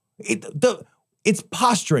 It's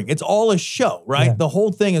posturing. It's all a show, right? Yeah. The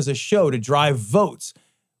whole thing is a show to drive votes.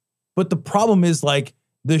 But the problem is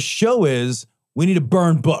the show is we need to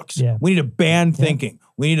burn books. Yeah. We need to ban thinking.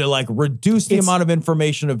 We need to reduce the amount of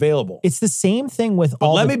information available. It's the same thing with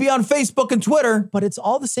all. Let me be on Facebook and Twitter. But it's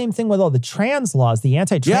all the same thing with all the trans laws, the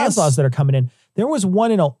anti-trans Yes. laws that are coming in. There was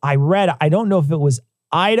one I read, I don't know if it was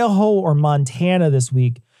Idaho or Montana this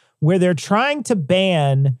week, where they're trying to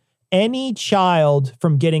ban any child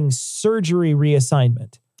from getting surgery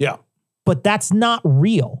reassignment. Yeah. But that's not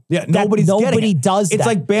real. Yeah, nobody does that. It's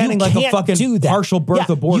like banning You a can't fucking do that. partial birth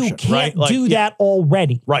abortion, You can't right? do that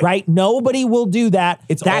already, right? Nobody will do that.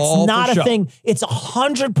 It's That's all not for a show. thing. It's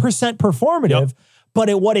 100% performative.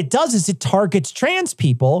 But what it does is it targets trans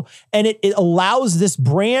people and it allows this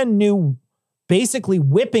brand new, basically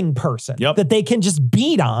whipping person that they can just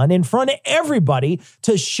beat on in front of everybody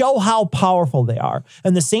to show how powerful they are.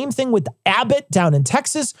 And the same thing with Abbott down in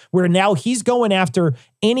Texas, where now he's going after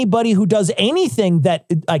anybody who does anything that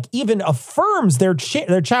even affirms their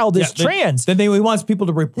child is trans. Then he wants people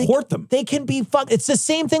to report them. They can be It's the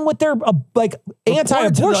same thing with their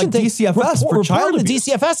anti-abortion thing. DCFS for child to abuse.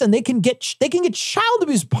 DCFS, and they can get child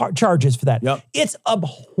abuse charges for that. Yep. It's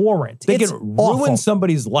abhorrent. They It's can ruin awful.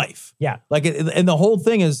 somebody's life. Yeah. And the whole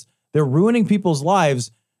thing is they're ruining people's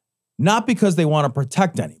lives not because they want to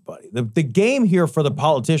protect anybody. The game here for the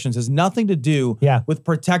politicians has nothing to do with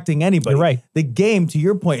protecting anybody. You're right. The game, to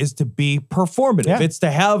your point, is to be performative. Yeah. It's to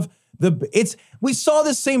have we saw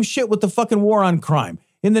this same shit with the fucking war on crime.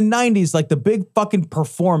 In the 90s, the big fucking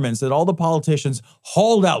performance that all the politicians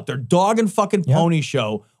hauled out, their dog and fucking pony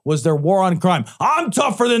show was their war on crime. I'm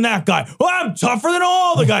tougher than that guy. I'm tougher than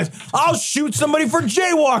all the guys. I'll shoot somebody for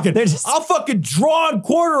jaywalking. I'll fucking draw and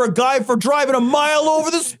quarter a guy for driving a mile over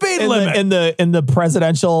the speed limit. In the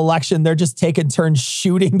presidential election, they're just taking turns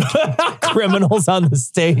shooting criminals on the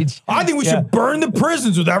stage. I think we should burn the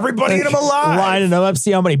prisons with everybody in them alive. Lining them up, see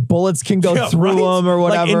how many bullets can go through them or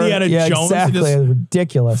Like whatever. Indiana Jones. Exactly. Just- It's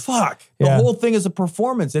ridiculous. Fuck. The whole thing is a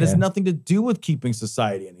performance. It has nothing to do with keeping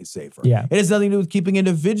society any safer. Yeah. It has nothing to do with keeping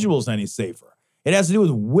individuals any safer. It has to do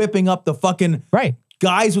with whipping up the fucking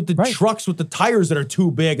guys with the trucks with the tires that are too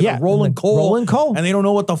big and they're rolling coal. And they don't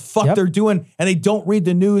know what the fuck they're doing. And they don't read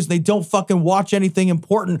the news. They don't fucking watch anything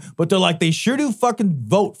important. But they're like, they sure do fucking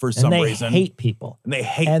vote for some reason. And they hate people. They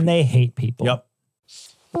hate people. Yep.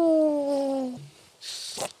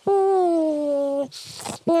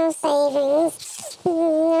 No savings,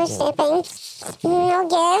 no shipping, no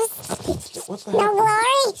gifts, no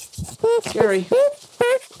glory.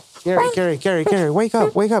 Gary, wake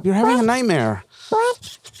up. You're having a nightmare.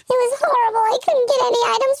 What? It was horrible. I couldn't get any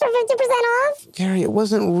items for 50% off. Gary, it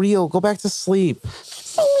wasn't real. Go back to sleep.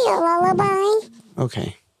 Sing me a lullaby.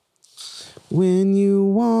 Okay. When you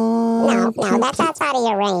want... No, that's out of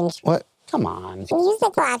your range. What? Come on. Use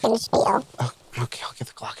the glockenspiel. Okay, I'll get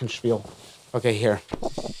the glockenspiel. Okay, here.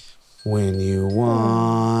 When you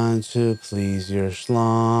want to please your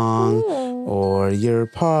schlong or your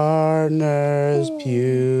partner's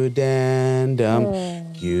pudendum,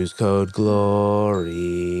 use code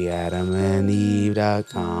GLORY,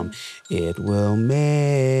 AdamandEve.com. It will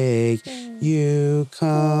make you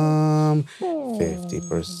come.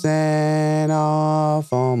 50%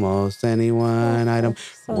 off almost any one item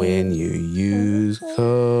when you use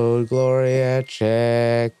code GLORY at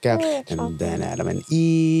checkout. And then Adam and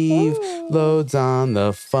Eve loads on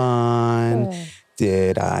the fun.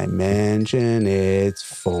 Did I mention it's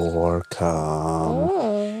for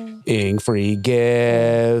ink-free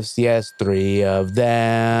gifts? Yes, 3 of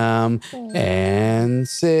them. And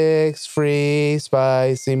 6 free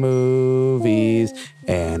spicy movies.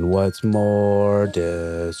 And what's more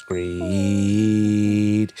discreet,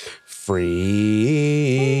 free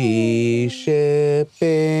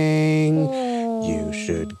shipping. You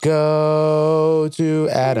should go to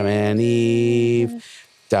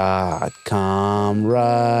AdamandEve.com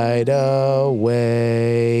right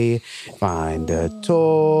away. Find a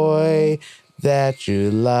toy that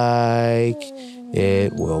you like.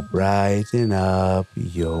 It will brighten up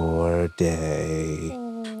your day.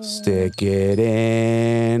 Stick it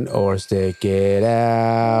in or stick it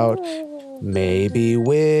out. Maybe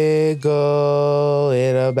wiggle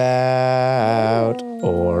it about,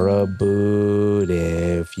 or a boot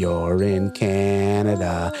if you're in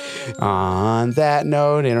Canada. On that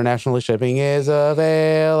note, international shipping is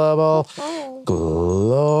available.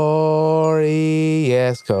 Glory,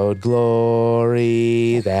 yes, code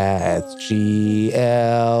GLORY. That's GLORY.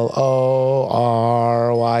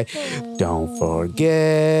 Don't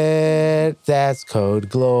forget, that's code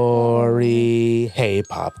GLORY. Hey,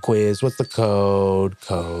 pop quiz, what's the code?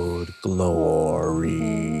 Code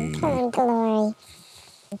GLORY. Code GLORY.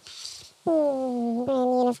 Brand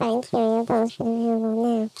unified cereal bowls should be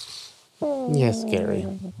available now. Yes, Gary.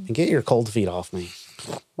 And get your cold feet off me.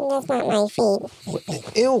 That's not my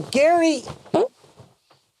feet. Ew, Gary!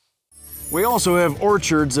 We also have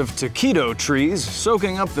orchards of taquito trees,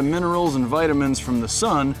 soaking up the minerals and vitamins from the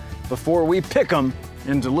sun before we pick them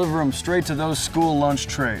and deliver them straight to those school lunch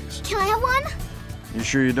trays. Can I have one? You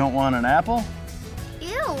sure you don't want an apple?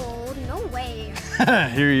 Ew, no way.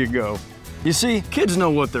 Here you go. You see, kids know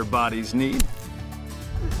what their bodies need.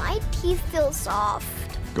 My teeth feel soft.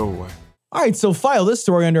 Go away. All right, so file this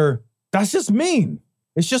story under, that's just mean.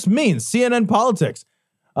 It's just mean. CNN Politics.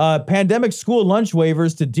 Pandemic school lunch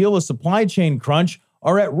waivers to deal with supply chain crunch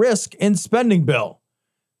are at risk in spending bill.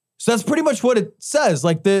 So that's pretty much what it says,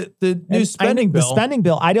 like the new spending bill. The spending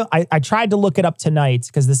bill, I tried to look it up tonight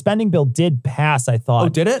because the spending bill did pass, I thought. Oh,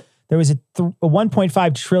 did it? There was a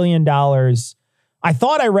 $1.5 trillion. I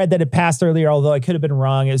thought I read that it passed earlier, although I could have been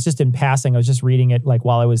wrong. It was just in passing. I was just reading it like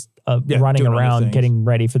while I was running around getting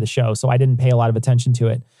ready for the show. So I didn't pay a lot of attention to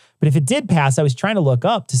it. But if it did pass, I was trying to look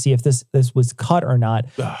up to see if this was cut or not.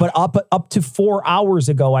 But up to 4 hours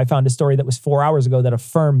ago, I found a story that was 4 hours ago that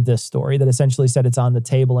affirmed this story, that essentially said it's on the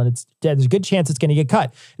table and there's a good chance it's going to get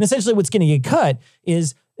cut. And essentially what's going to get cut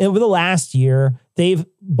is over the last year, they've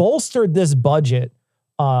bolstered this budget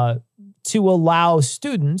to allow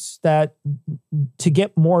students to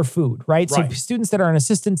get more food, right? So students that are on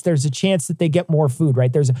assistance, there's a chance that they get more food,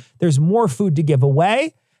 right? There's more food to give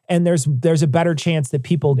away. And there's a better chance that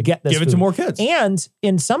people get this Give it food. to more kids. And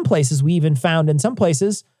in some places, we even found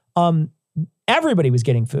everybody was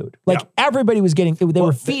getting food. Like everybody was getting, they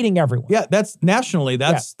were feeding everyone. Yeah, that's nationally,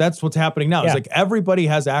 that's what's happening now. It's like everybody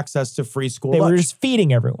has access to free school lunch. They were just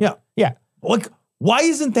feeding everyone. Yeah. Yeah. Like, why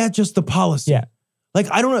isn't that just the policy? Yeah.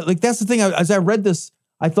 Like, I don't know. Like, that's the thing. As I read this,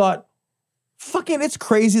 I thought, fucking, it's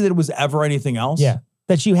crazy that it was ever anything else. Yeah.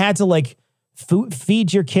 That you had to like,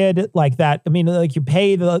 feed your kid like that. I mean, like you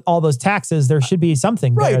pay all those taxes. There should be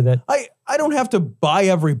something there that I don't have to buy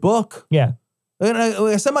every book. Yeah. And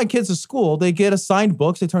I send my kids to school. They get assigned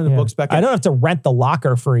books. They turn the books back in. I don't have to rent the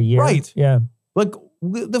locker for a year. Right. Yeah. Like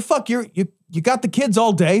the fuck, you got the kids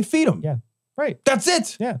all day. Feed them. Yeah. Right. That's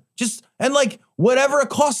it. Yeah. And like whatever it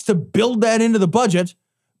costs to build that into the budget,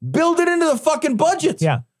 build it into the fucking budget.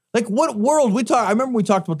 Yeah. Like what world I remember we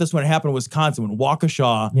talked about this when it happened in Wisconsin, when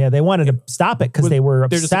Waukesha. Yeah, they wanted to stop it because they were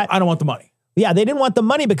upset. Just like, I don't want the money. Yeah, they didn't want the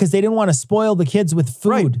money because they didn't want to spoil the kids with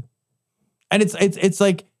food. Right. And it's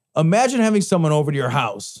like, imagine having someone over to your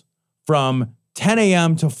house from 10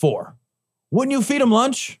 a.m. to 4. Wouldn't you feed them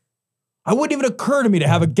lunch? It wouldn't even occur to me to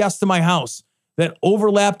have a guest in my house that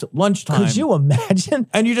overlapped lunchtime. Could you imagine?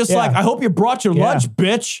 And you're just like, I hope you brought your lunch,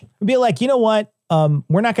 bitch. It'd be like, you know what?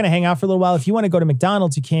 We're not going to hang out for a little while. If you want to go to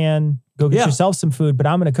McDonald's, you can go get yourself some food, but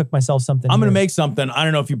I'm going to cook myself something. I'm going to make something. I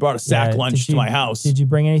don't know if you brought a sack lunch to my house. Did you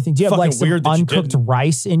bring anything? Do you have like some uncooked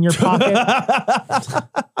rice in your pocket?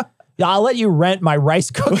 I'll let you rent my rice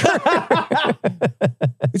cooker.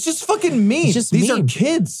 It's just fucking mean. It's just These mean. are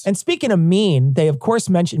kids. And speaking of mean, they of course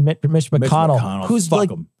mentioned Mitch McConnell, who's like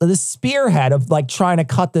the spearhead of like trying to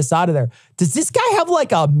cut this out of there. Does this guy have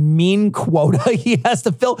like a mean quota he has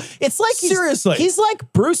to fill? It's like seriously, he's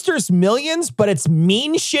like Brewster's Millions, but it's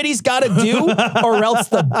mean shit he's got to do, or else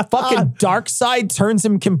the fucking dark side turns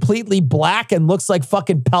him completely black and looks like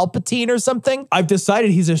fucking Palpatine or something. I've decided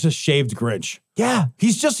he's just a shaved Grinch. Yeah.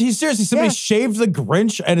 He's seriously, somebody shaved the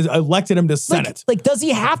Grinch and elected him to Senate. Like, does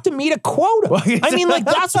he have to meet a quota? I mean, like,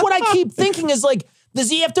 that's what I keep thinking is like, Does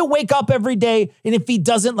he have to wake up every day? And if he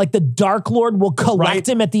doesn't, like the Dark Lord will collect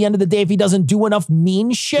him at the end of the day if he doesn't do enough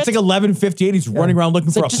mean shit? It's like 11:58. He's running around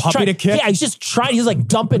looking for a puppy to kick. Yeah, he's just trying. He's like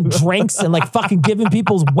dumping drinks and like fucking giving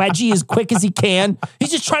people wedgie as quick as he can.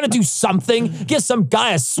 He's just trying to do something. Give some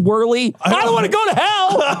guy a swirly. I don't want to go to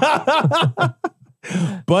hell.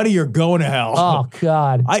 Buddy, you're going to hell. Oh,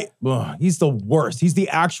 God. He's the worst. He's the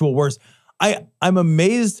actual worst. I'm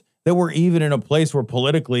amazed that we're even in a place where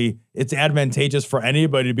politically it's advantageous for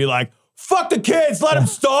anybody to be like, fuck the kids, let them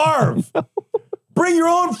starve. Bring your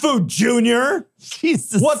own food, Junior.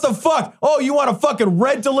 Jesus. What the fuck? Oh, you want a fucking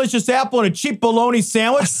red delicious apple and a cheap bologna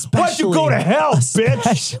sandwich? Why'd you go to hell, bitch?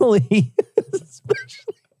 Especially.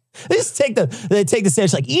 They just take the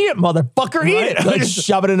sandwich, like, eat it, motherfucker, eat it. Like,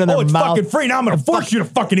 shove it into their mouth. It's fucking free. Now I'm going to force you to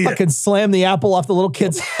fucking eat it. Fucking slam the apple off the little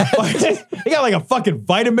kid's head. They got like a fucking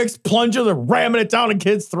Vitamix plunger. They're ramming it down a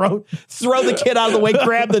kid's throat. Throw the kid out of the way,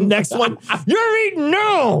 grab the next one. You're eating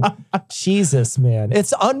now. Jesus, man.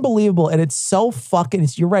 It's unbelievable. And it's so fucking,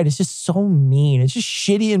 you're right. It's just so mean. It's just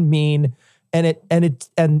shitty and mean. And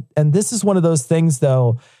this is one of those things,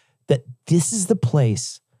 though, that this is the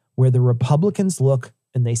place where the Republicans look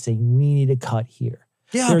and they say, we need to cut here.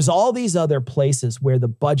 Yeah. There's all these other places where the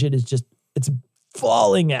budget is just, it's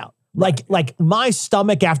falling out. Like my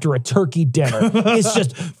stomach after a turkey dinner is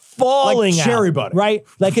just falling like cherry out, butter. right?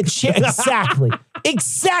 Like exactly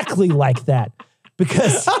like that.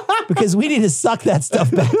 Because we need to suck that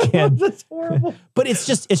stuff back in. That's horrible. But it's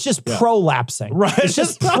just prolapsing. Right. It's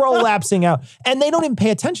just prolapsing out. And they don't even pay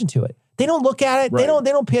attention to it. They don't look at it. Right.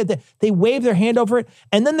 They don't pay it. They wave their hand over it.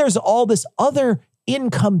 And then there's all this other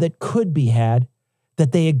income that could be had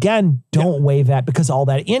that they, again, don't wave at, because all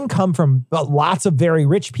that income from lots of very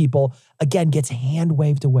rich people, again, gets hand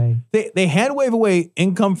waved away. They hand wave away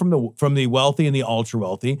income from the wealthy and the ultra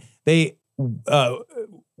wealthy. They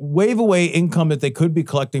wave away income that they could be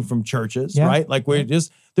collecting from churches, right? Like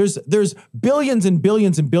there's billions and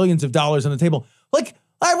billions and billions of dollars on the table. Like,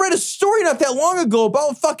 I read a story not that long ago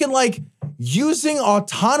about fucking like using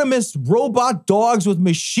autonomous robot dogs with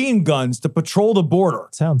machine guns to patrol the border.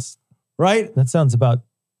 Sounds right. That sounds about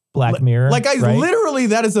Black Mirror. Like literally,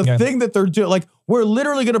 that is a thing that they're doing. Like, we're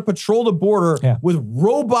literally going to patrol the border with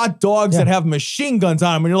robot dogs that have machine guns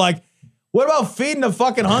on them. And you're like, what about feeding a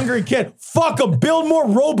fucking hungry kid? Fuck them. Build more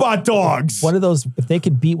robot dogs. One of those, if they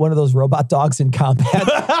can beat one of those robot dogs in combat,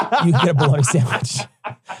 you can get a bologna sandwich.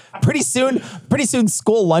 Pretty soon,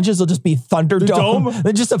 school lunches will just be Thunderdome.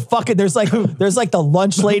 Then just a fucking, there's like the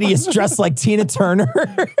lunch lady is dressed like Tina Turner.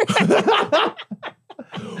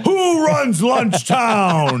 Who runs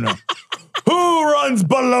Lunchtown? Who runs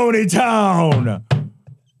Baloney Town?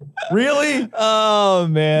 Really? Oh,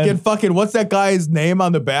 man. Get fucking, what's that guy's name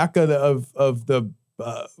on the back of the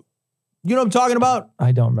you know what I'm talking about?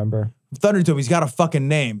 I don't remember. Thunderdome, he's got a fucking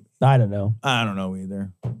name. I don't know. I don't know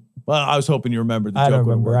either. Well, I was hoping you remembered the joke. I don't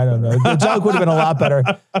remember. I don't know. The joke would have been a lot better.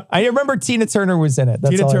 I remember Tina Turner was in it.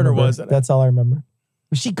 Tina Turner was in it. That's all I remember.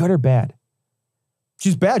 Was she good or bad?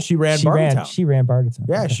 She's bad. She ran Bartertown. She ran Bartertown.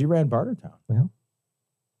 Yeah, okay. She ran Bartertown. Well.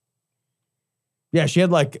 Yeah,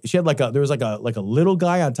 there was like a little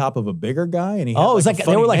guy on top of a bigger guy, and he had it was like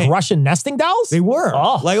they were like Russian nesting dolls? They were.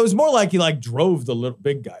 Oh. Like, it was more like he like drove the little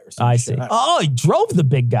big guy or something. I see. Oh, he drove the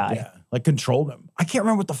big guy. Yeah, like controlled him. I can't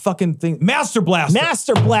remember what the fucking thing. Master Blaster.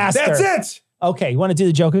 Master Blaster. That's it. Okay, you want to do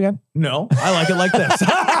the joke again? No, I like it like this.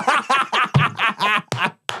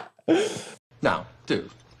 Now,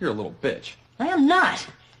 dude, you're a little bitch. I am not.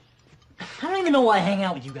 I don't even know why I hang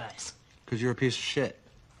out with you guys. Because you're a piece of shit.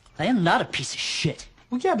 I am not a piece of shit.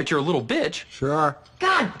 Well, yeah, but you're a little bitch. Sure are.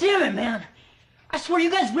 God damn it, man. I swear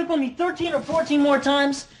you guys rip on me 13 or 14 more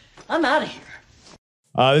times, I'm out of here.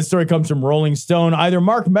 This story comes from Rolling Stone. Either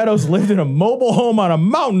Mark Meadows lived in a mobile home on a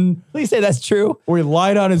mountain. Please say that's true. Or he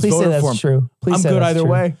lied on his voter form. Please say that's true. I'm good either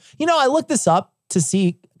way. You know, I looked this up to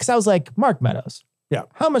see, because I was like, Mark Meadows. Yeah.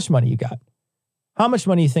 How much money you got? How much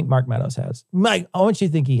money you think Mark Meadows has? Mike, how much do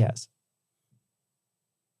you think he has?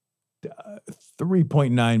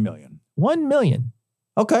 3.9 million. 1 million.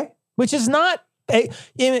 Okay. Which is not,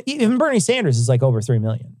 even Bernie Sanders is like over 3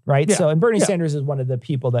 million, right? Yeah. So, and Bernie Sanders is one of the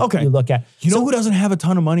people that you look at. You know who doesn't have a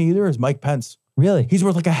ton of money either is Mike Pence. Really? He's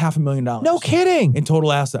worth like $500,000. No kidding. In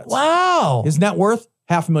total assets. Wow. His net worth,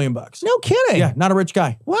 $500,000. No kidding. Yeah, not a rich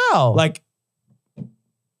guy. Wow. Like,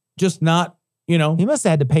 just not, you know. He must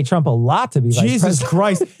have had to pay Trump a lot to be vice Jesus president.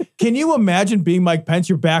 Christ. Can you imagine being Mike Pence?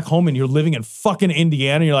 You're back home and you're living in fucking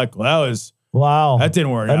Indiana. And you're like, well, that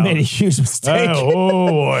didn't work out. I made a huge mistake. Oh,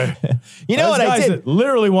 boy. You know what I Guys did? that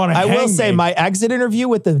literally want to I hang will say me. my exit interview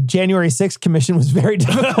with the January 6th commission was very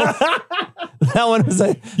difficult. That one was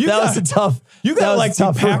a tough. You that got was like a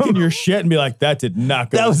tough packing room. your shit and be like, that did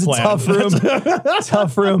not go That was as a planned. tough room.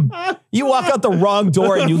 Tough room. You walk out the wrong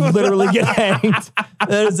door and you literally get hanged.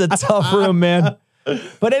 That is a tough room, man.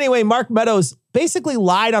 But anyway, Mark Meadows basically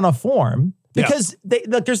lied on a form because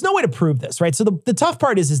there's no way to prove this, right? So the tough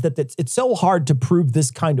part is that it's so hard to prove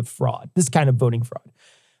this kind of fraud, this kind of voting fraud.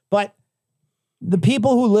 But the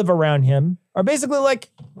people who live around him are basically like,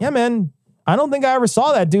 yeah, man, I don't think I ever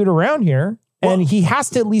saw that dude around here. And he has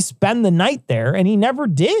to at least spend the night there, and he never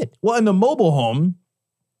did. Well, and the mobile home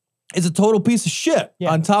is a total piece of shit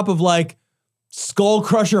on top of like Skull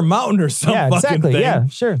Crusher Mountain or some fucking thing. Yeah,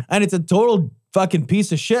 sure. And it's a total fucking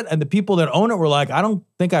piece of shit. And the people that own it were like, I don't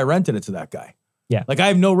think I rented it to that guy. Yeah. Like I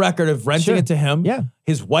have no record of renting it to him. Yeah.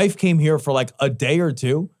 His wife came here for like a day or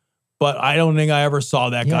two, but I don't think I ever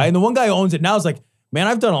saw that guy. And the one guy who owns it now is like, man,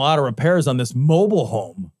 I've done a lot of repairs on this mobile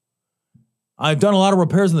home. I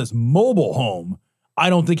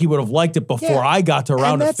don't think he would have liked it before I got to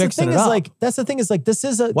around to fixing it up. That's the thing is like, this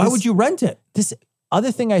is a. Why would you rent it? This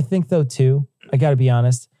other thing I think though too, I got to be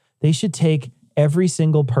honest, they should take every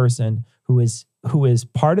single person who is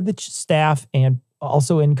part of the staff and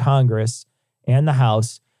also in Congress and the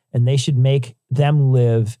House, and they should make them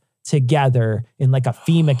live together in like a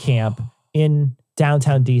FEMA camp in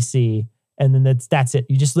downtown DC. And then that's it.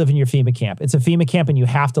 You just live in your FEMA camp. It's a FEMA camp and you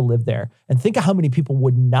have to live there. And think of how many people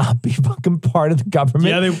would not be fucking part of the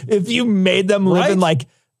government if you made them live in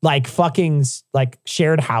like fucking like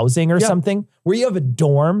shared housing or something where you have a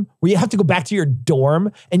dorm, where you have to go back to your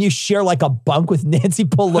dorm and you share like a bunk with Nancy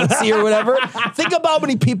Pelosi or whatever. Think about how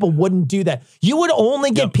many people wouldn't do that. You would only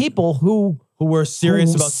get people who were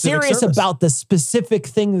serious about the specific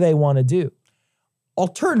thing they want to do.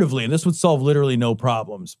 Alternatively, and this would solve literally no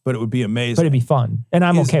problems, but it would be amazing. But it'd be fun. And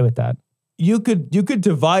I'm okay with that. You could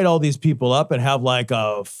divide all these people up and have like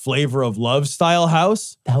a Flavor of Love style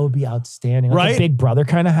house. That would be outstanding. Like Right? a Big Brother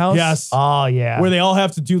kind of house. Yes. Oh, yeah. Where they all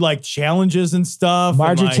have to do like challenges and stuff.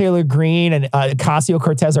 Marjorie and like, Taylor Greene and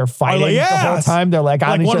Ocasio-Cortez are fighting the whole time. They're like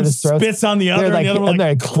on each one of them other's throats. spits on the other, They're and the other one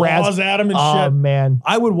like claws at him and oh, shit. Man.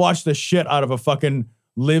 I would watch the shit out of a fucking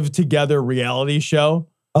Live Together reality show.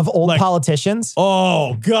 Of old politicians?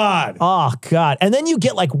 Oh, God. Oh, God. And then you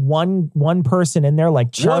get like one person in there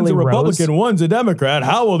like Charlie One's a Republican, Rose. one's a Democrat.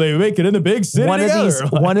 How will they make it in the big city together?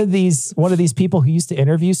 One of these people who used to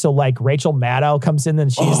interview. So like Rachel Maddow comes in and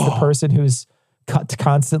she's the person who's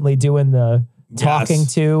constantly doing the talking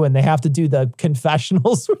to, and they have to do the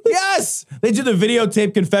confessionals. Yes, they do the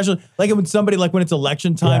videotape confession. Like when somebody, like when it's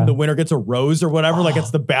election time, the winner gets a rose or whatever. Like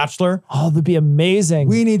it's The Bachelor. Oh, that'd be amazing.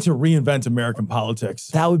 We need to reinvent American politics.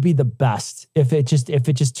 That would be the best if it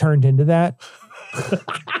just turned into that.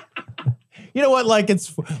 You know what? Like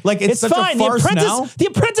it's such fine. a farce now. The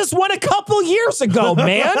Apprentice won a couple years ago,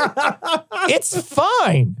 man. It's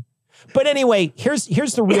fine. But anyway, here's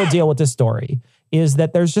the real deal with this story is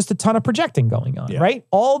that there's just a ton of projecting going on, right?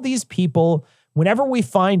 All these people, whenever we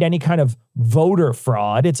find any kind of voter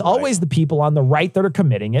fraud, it's always the people on the right that are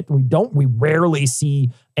committing it. We rarely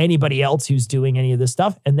see anybody else who's doing any of this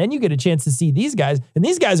stuff. And then you get a chance to see these guys, and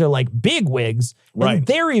these guys are like big wigs, and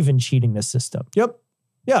they're even cheating the system. Yep.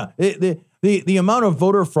 Yeah. The amount of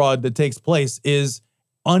voter fraud that takes place is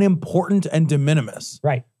unimportant and de minimis.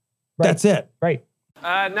 Right. That's it. Right.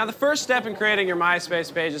 Now, the first step in creating your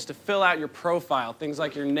MySpace page is to fill out your profile, things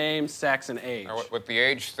like your name, sex, and age. Now, with the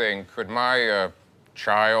age thing, could my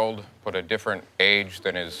child put a different age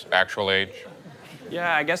than his actual age?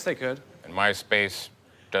 Yeah, I guess they could. And MySpace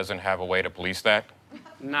doesn't have a way to police that?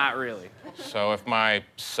 Not really. So if my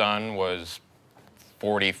son was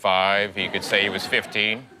 45, he could say he was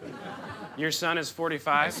 15? Your son is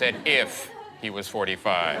 45? I said if he was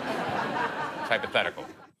 45. It's hypothetical.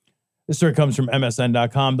 This story comes from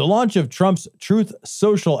MSN.com. The launch of Trump's Truth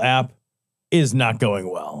Social app is not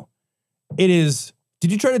going well. It is.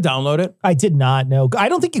 Did you try to download it? I did not. No, I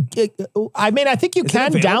don't think you. I mean, I think you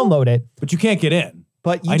can download it, but you can't get in.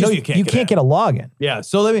 But I know you can't. You can't get a login. Yeah.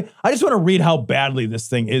 So I just want to read how badly this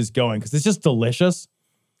thing is going because it's just delicious.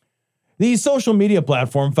 The social media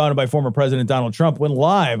platform founded by former President Donald Trump went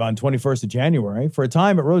live on 21st of January. For a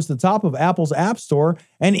time, it rose to the top of Apple's App Store,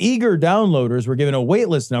 and eager downloaders were given a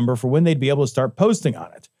waitlist number for when they'd be able to start posting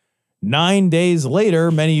on it. 9 days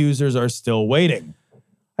later, many users are still waiting.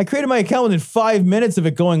 I created my account within 5 minutes of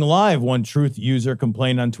it going live, one Truth user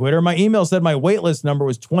complained on Twitter. My email said my waitlist number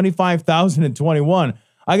was 25,021.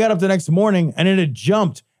 I got up the next morning, and it had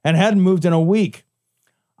jumped and hadn't moved in a week.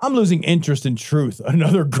 I'm losing interest in Truth,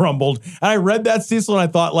 another grumbled. And I read that, Cecil, and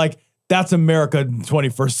I thought, like, That's America in the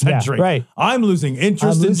 21st century. right. I'm losing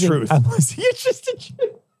interest in truth. I'm losing interest in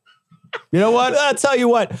truth. You know what? I'll tell you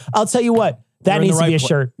what. That You're in needs the to be right a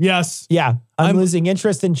shirt. Yes. Yeah. I'm losing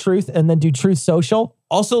interest in truth and then do Truth Social.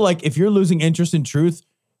 Also, like, if you're losing interest in truth,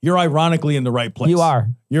 you're ironically in the right place. You are.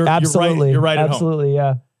 Absolutely. You're right at home. Absolutely,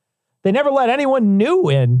 yeah. They never let anyone new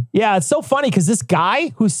in. Yeah, it's so funny because this guy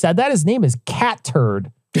who said that, his name is Cat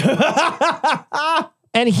Turd.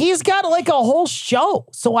 And he's got like a whole show.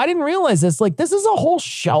 So I didn't realize this. Like, this is a whole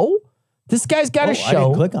show. This guy's got a show. I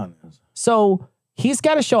didn't click on this. So he's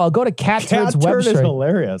got a show. I'll go to Cat Turd's Cat Turd is website.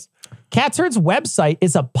 hilarious. Cat Turd's website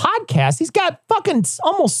is a podcast. He's got fucking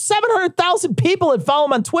almost 700,000 people that follow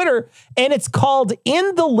him on Twitter. And it's called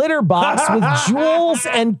In the Litter Box with Jules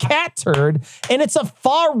and Cat Turd. And it's a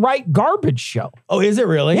far right garbage show. Oh, is it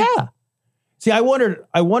really? Yeah. See, I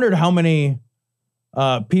wondered how many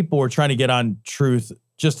people were trying to get on Truth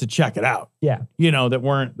just to check it out. Yeah. You know, that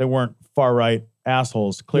weren't far right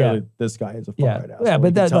assholes. Clearly, this guy is a far right asshole. Yeah,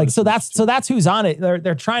 but that, like, so that's who's on it.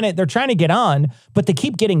 They're trying to get on, but they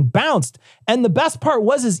keep getting bounced. And the best part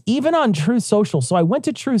is even on Truth Social. So I went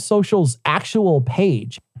to Truth Social's actual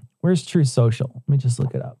page. Where's Truth Social? Let me just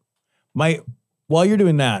look it up. While you're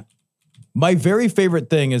doing that, my very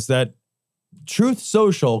favorite thing is that Truth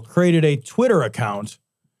Social created a Twitter account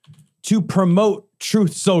to promote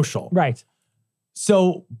Truth Social. Right.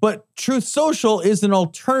 So, but Truth Social is an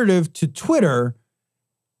alternative to Twitter.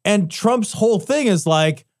 And Trump's whole thing is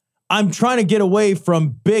like, I'm trying to get away from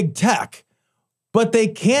big tech. But they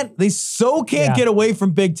can't get away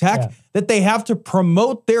from big tech that they have to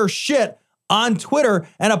promote their shit on Twitter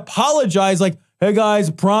and apologize like, hey guys,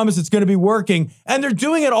 I promise it's going to be working. And they're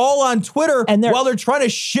doing it all on Twitter while they're trying to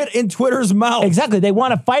shit in Twitter's mouth. Exactly. They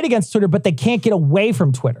want to fight against Twitter, but they can't get away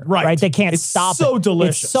from Twitter. Right. They can't stop it. It's so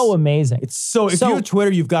delicious. It's so amazing. If you have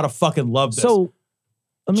Twitter, you've got to fucking love this. So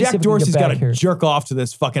Jack Dorsey's got to jerk off to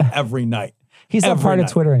this fucking every night. He's not part of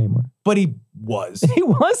Twitter anymore. But he was. He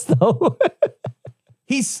was, though.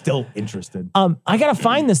 He's still interested. I got to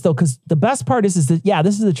find this, though, because the best part is that,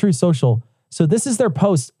 this is the Truth Social. So this is their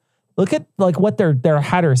post. Look at like what their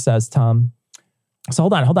header says, Tom. So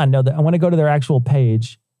hold on. No, I want to go to their actual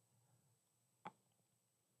page.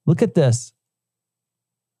 Look at this.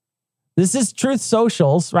 This is Truth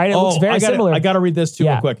Socials, right? It looks very similar. I got to read this too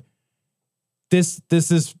real quick. This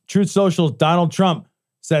is Truth Socials. Donald Trump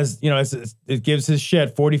says, it gives his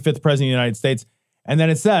shit, 45th president of the United States. And then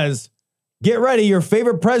it says, get ready. Your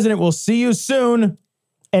favorite president will see you soon.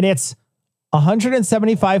 And it's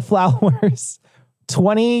 175 flowers,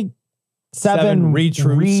 27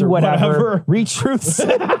 retruths or whatever. Retruths.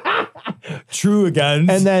 True again.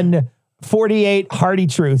 And then 48 hearty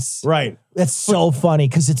truths. Right. That's so funny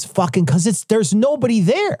because there's nobody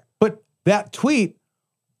there. But that tweet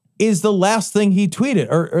is the last thing he tweeted,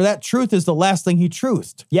 or that truth is the last thing he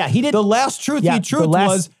truthed. Yeah, he did. The last truth he truthed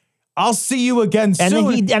was, I'll see you again soon. And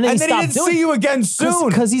then he didn't see you again soon.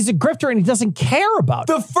 Because he's a grifter and he doesn't care about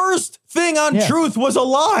it. The first thing on truth was a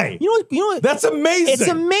lie. You know what? That's amazing. It's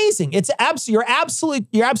amazing. You're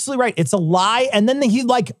absolutely right. It's a lie. And then he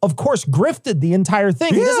of course, grifted the entire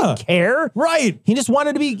thing. He doesn't care. Right. He just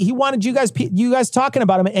wanted you guys talking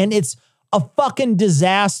about him. And it's a fucking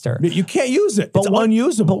disaster. You can't use it. It's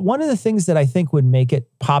unusable. But one of the things that I think would make it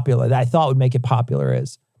popular, that I thought would make it popular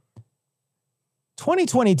is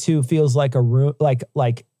 2022 feels like a room, like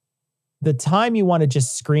the time you want to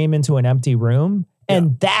just scream into an empty room.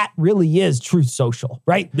 And that really is Truth Social,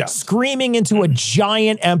 right? Yeah. Screaming into a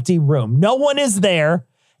giant empty room. No one is there.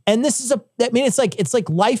 And this is it's like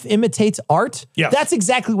life imitates art. Yeah. That's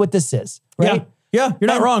exactly what this is, right? Yeah, you're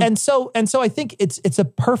not wrong. And so I think it's a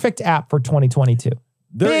perfect app for 2022.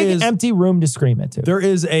 Big empty room to scream into. There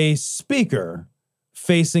is a speaker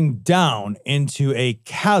facing down into a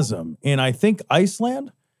chasm in, I think,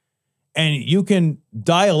 Iceland. And you can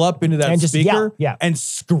dial up into that and just speaker yell, and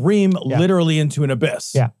scream literally into an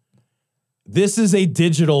abyss. Yeah. This is a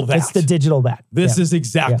digital that. It's the digital that. This is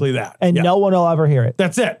exactly that. And no one will ever hear it.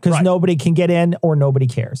 That's it. Because nobody can get in or nobody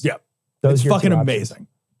cares. Yeah. Those it's fucking amazing.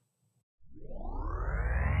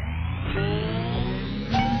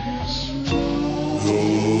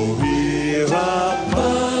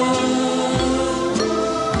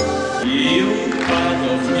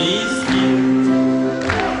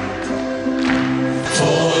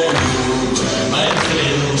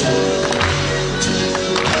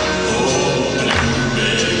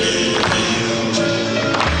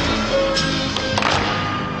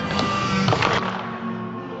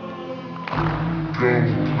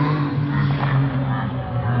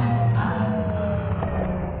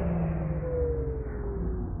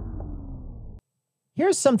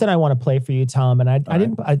 here's something I want to play for you, Tom. And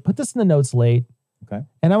I put this in the notes late. Okay.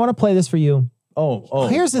 And I want to play this for you.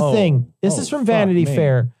 Here's the thing. This is from Vanity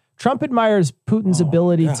Fair. Trump admires Putin's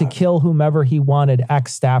ability to kill whomever he wanted,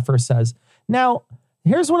 ex-staffer says. Now,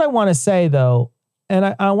 here's what I want to say, though.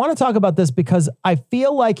 And I want to talk about this because I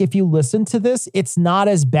feel like if you listen to this, it's not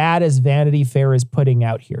as bad as Vanity Fair is putting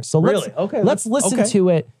out here. So let's listen to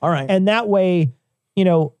it. All right. And that way, you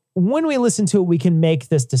know, when we listen to it, we can make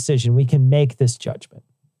this decision. We can make this judgment.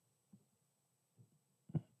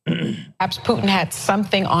 Perhaps Putin had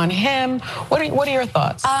something on him. What are your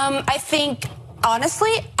thoughts? I think,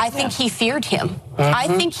 honestly, he feared him. I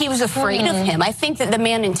think he was afraid of him. I think that the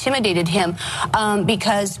man intimidated him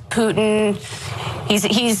because Putin,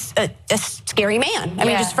 he's a scary man. I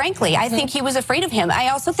mean, just frankly, I think he was afraid of him. I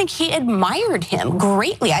also think he admired him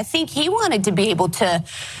greatly. I think he wanted to be able to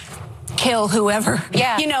kill whoever,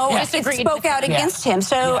 spoke out against him.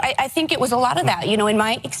 So I think it was a lot of that. You know, in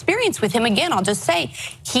my experience with him, again, I'll just say,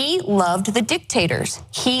 he loved the dictators.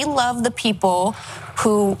 He loved the people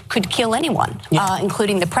who could kill anyone,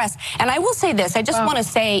 including the press. And I will say this, I just want to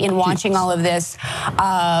say in watching all of this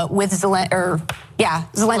with Zelensky,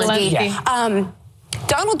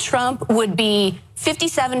 Donald Trump would be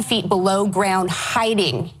 57 feet below ground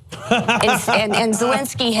hiding. and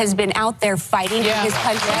Zelensky has been out there fighting for his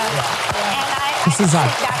country. This is a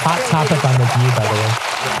hot topic on The View, by the way.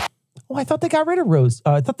 Oh, I thought they got rid of Rose.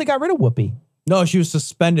 I thought they got rid of Whoopi. No, she was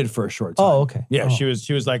suspended for a short time. Oh, okay. Yeah, she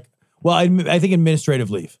was like, well, I think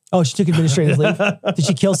administrative leave. Oh, she took administrative leave? Did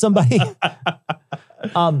she kill somebody?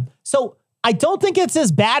 So I don't think it's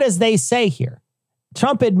as bad as they say here.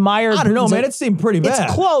 Trump admired. I don't know, man. It seemed pretty bad.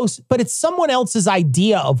 It's close, but it's someone else's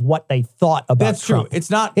idea of what they thought about That's Trump. true. It's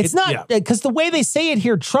not because the way they say it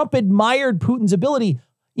here, Trump admired Putin's ability,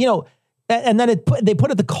 you know, and then they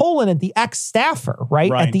put the colon at the ex-staffer, right?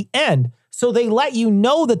 At the end. So they let you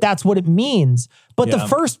know that that's what it means. But the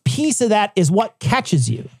first piece of that is what catches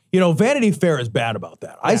you. You know, Vanity Fair is bad about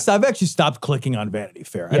that. I've actually stopped clicking on Vanity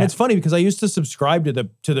Fair. And it's funny because I used to subscribe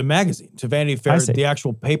to the magazine, to Vanity Fair, the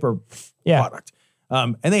actual paper product.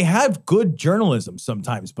 And they have good journalism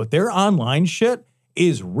sometimes, but their online shit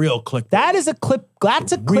is real clickbait. That's a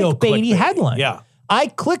clickbaity headline. Yeah. I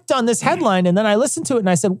clicked on this headline and then I listened to it and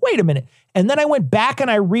I said, wait a minute. And then I went back and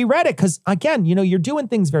I reread it because, again, you know, you're doing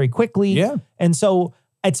things very quickly. Yeah. And so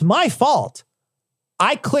it's my fault.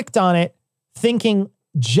 I clicked on it thinking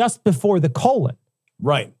just before the colon.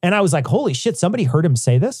 Right. And I was like, holy shit, somebody heard him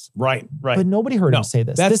say this? Right. But nobody heard him say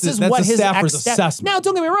this. This is what his staffer's assessment. Now,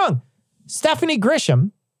 don't get me wrong. Stephanie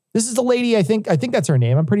Grisham, this is the lady, I think that's her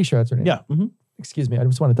name. I'm pretty sure that's her name. Yeah. Mm-hmm. Excuse me. I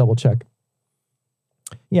just want to double check.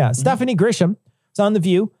 Yeah. Stephanie Grisham is on The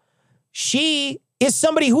View. She is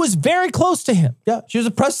somebody who is very close to him. Yeah. She was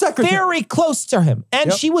a press secretary. Very close to him.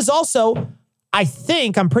 And she was also,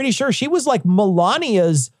 I'm pretty sure she was like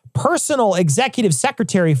Melania's personal executive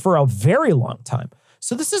secretary for a very long time.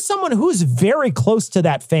 So this is someone who's very close to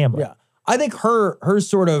that family. Yeah. I think her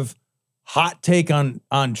sort of hot take on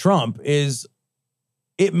Trump is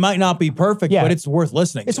it might not be perfect, but it's worth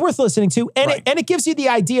listening. It's worth listening to. And it gives you the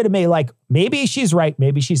idea to me, like, maybe she's right,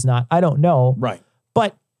 maybe she's not. I don't know. Right.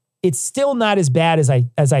 But it's still not as bad as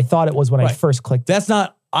I thought it was when I first clicked. That's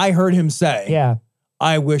not, I heard him say, yeah,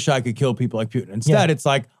 I wish I could kill people like Putin. Instead, it's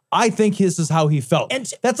like, I think this is how he felt. And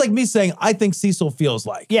that's like me saying, I think Cecil feels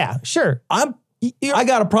like. Yeah, sure. I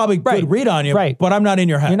got a probably good read on you, but I'm not in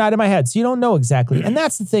your head. You're not in my head, so you don't know exactly. And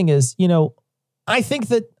that's the thing is, you know, I think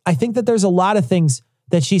that there's a lot of things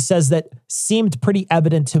that she says that seemed pretty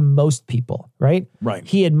evident to most people, right? Right.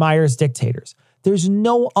 He admires dictators. There's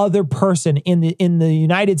no other person in the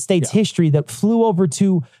United States history that flew over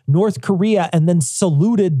to North Korea and then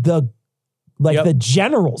saluted the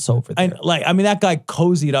generals over there. And that guy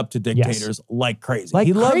cozied up to dictators like crazy.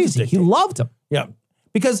 He loved them. Yeah.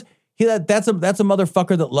 Because that's a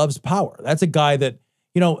motherfucker that loves power. That's a guy that,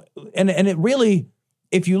 you know, and it really,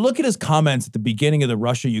 if you look at his comments at the beginning of the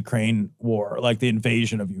Russia-Ukraine war, like the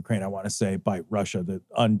invasion of Ukraine, I want to say, by Russia, the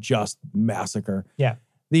unjust massacre. Yeah.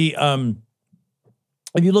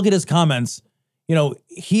 If you look at his comments, you know,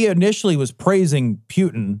 he initially was praising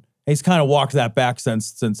Putin. He's kind of walked that back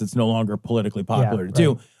since it's no longer politically popular to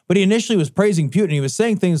do. But he initially was praising Putin. He was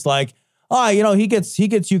saying things like, you know, he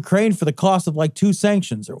gets Ukraine for the cost of like 2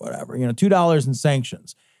 sanctions or whatever, you know, $2 in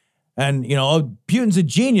sanctions. And, you know, Putin's a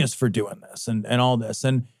genius for doing this and all this.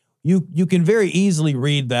 And you can very easily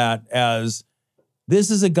read that as this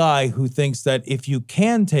is a guy who thinks that if you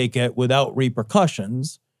can take it without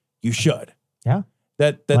repercussions, you should. Yeah.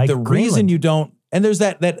 That like the Greenland. reason you don't, and there's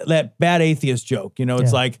that bad atheist joke, you know,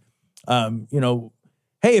 it's like, you know,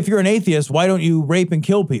 hey, if you're an atheist, why don't you rape and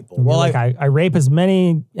kill people? Well, like I rape as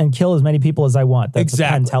many and kill as many people as I want. That's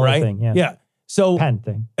exactly, a Penn Teller right? thing. Yeah. Yeah. So Penn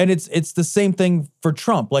thing. And it's the same thing for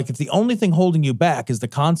Trump. Like, it's the only thing holding you back is the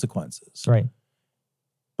consequences. Right.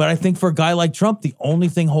 But I think for a guy like Trump, the only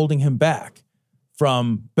thing holding him back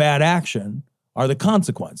from bad action are the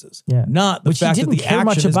consequences. Yeah. Not the Which fact he that didn't the care action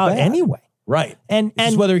much is about bad. anyway. Right. And It's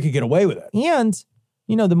just whether he could get away with it. And,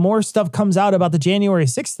 you know, the more stuff comes out about the January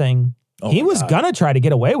 6th thing, he was going to try to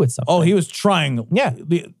get away with something. Oh, he was trying. Yeah.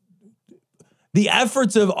 The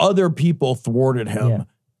efforts of other people thwarted him,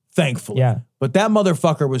 thankfully. Yeah. But that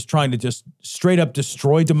motherfucker was trying to just straight up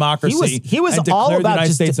destroy democracy. He was and all declare the about United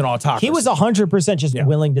just States an autocracy. He was 100% just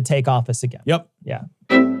willing to take office again. Yep. Yeah.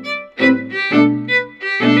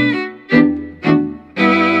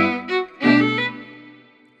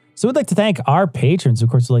 So we'd like to thank our patrons. Of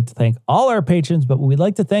course, we'd like to thank all our patrons, but we'd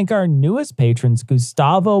like to thank our newest patrons,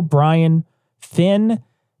 Gustavo, Brian, Finn,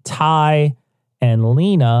 Ty, and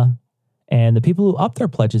Lena, and the people who upped their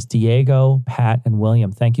pledges, Diego, Pat, and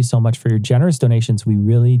William. Thank you so much for your generous donations. We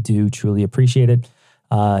really do truly appreciate it.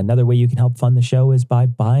 Another way you can help fund the show is by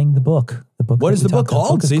buying the book. What is the book called,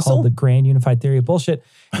 The book is Cecil? called The Grand Unified Theory of Bullshit.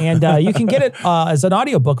 And you can get it as an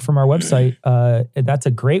audiobook from our website. That's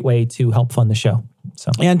a great way to help fund the show.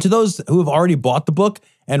 So, and to those who have already bought the book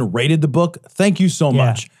and rated the book, thank you so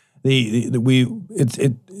much. The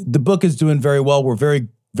book is doing very well. We're very,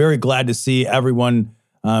 very glad to see everyone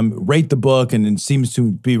rate the book and it seems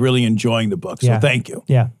to be really enjoying the book. So thank you.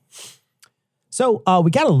 Yeah. So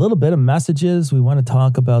we got a little bit of messages we want to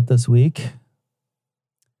talk about this week.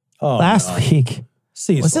 Last week.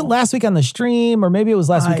 Cecil. Was it last week on the stream or maybe it was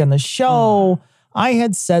last week on the show? I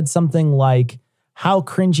had said something like, how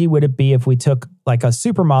cringy would it be if we took like a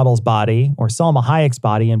supermodel's body or Salma Hayek's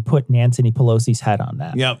body and put Nancy Pelosi's head on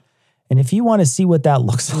that? Yep. And if you want to see what that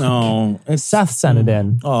looks like, Seth sent it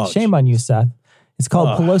in. Shame on you, Seth. It's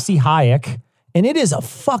called Pelosi Hayek, and it is a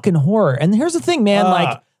fucking horror. And here's the thing, man,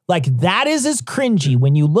 like that is as cringy.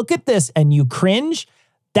 When you look at this and you cringe,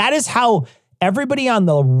 that is how everybody on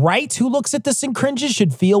the right who looks at this and cringes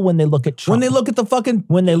should feel when they look at Trump. When they look at the fucking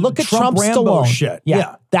when they look at Trump Rambo Stallone shit.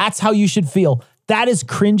 Yeah, that's how you should feel. That is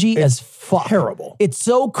cringy as fuck. Terrible. It's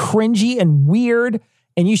so cringy and weird,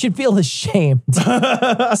 and you should feel ashamed.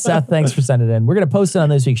 Seth, thanks for sending it in. We're going to post it on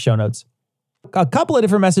this week's show notes. A couple of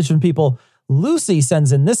different messages from people. Lucy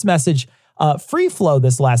sends in this message. Free Flow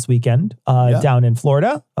this last weekend down in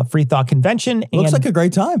Florida, a Free Thought Convention. Looks like a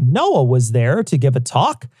great time. Noah was there to give a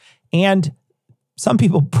talk, and some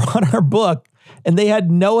people brought our book, and they had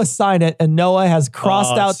Noah sign it, and Noah has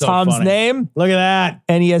crossed out so Tom's funny. name. Look at that.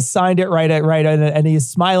 And he has signed it right, and he's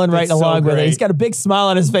smiling right That's so along with it. great. He's got a big smile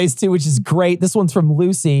on his face too, which is great. This one's from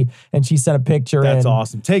Lucy, and she sent a picture in. That's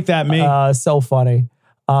awesome. Take that, me. So funny.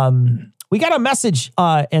 We got a message,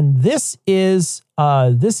 and this is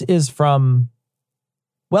from,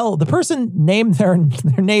 well, the person named their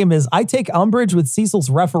name is, I take umbrage with Cecil's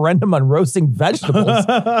referendum on roasting vegetables.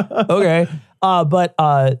 Okay. But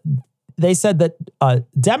they said that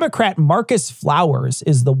Democrat Marcus Flowers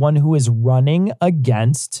is the one who is running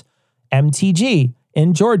against MTG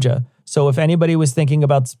in Georgia. So if anybody was thinking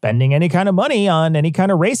about spending any kind of money on any kind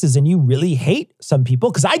of races and you really hate some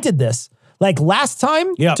people, because I did this. Like last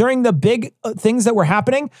time during the big things that were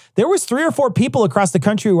happening, there was 3 or 4 people across the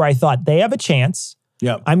country where I thought they have a chance.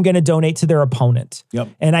 Yep. I'm going to donate to their opponent. Yep.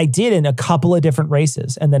 And I did in a couple of different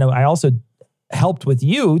races. And then I also helped with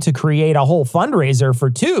you to create a whole fundraiser for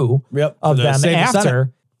 2 of them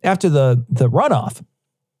after the runoff.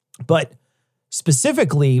 But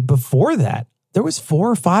specifically before that, there was 4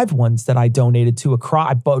 or 5 ones that I donated to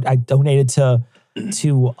I donated to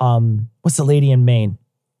what's the lady in Maine?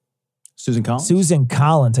 Susan Collins. Susan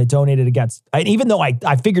Collins. I donated against, even though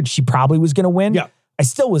I figured she probably was going to win. Yeah. I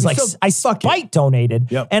still was I spite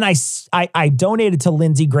donated. Yep. And I donated to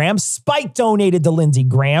Lindsey Graham. Spite donated to Lindsey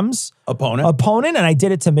Graham's opponent. And I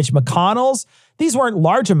did it to Mitch McConnell's. These weren't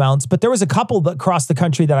large amounts, but there was a couple across the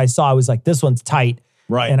country that I saw. I was like, this one's tight.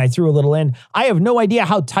 Right. And I threw a little in. I have no idea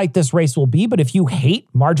how tight this race will be, but if you hate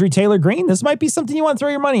Marjorie Taylor Greene, this might be something you want to throw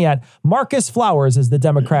your money at. Marcus Flowers is the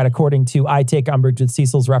Democrat, according to I Take Umbrage with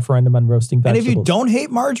Cecil's referendum on roasting vegetables. And if you don't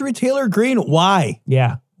hate Marjorie Taylor Greene, why?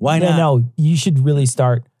 Yeah. Why not? No, you should really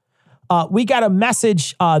start. We got a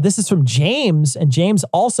message. This is from James, and James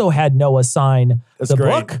also had Noah sign the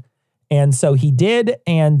book. And so he did,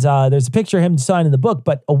 and there's a picture of him signing the book.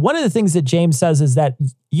 But one of the things that James says is that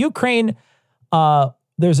Ukraine,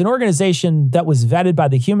 there's an organization that was vetted by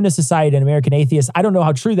the Humanist Society and American Atheists. I don't know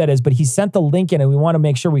how true that is, but he sent the link in, and we want to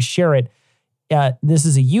make sure we share it. This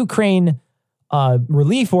is a Ukraine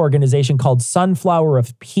relief organization called Sunflower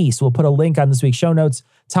of Peace. We'll put a link on this week's show notes.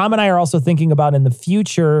 Tom and I are also thinking about in the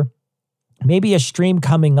future, maybe a stream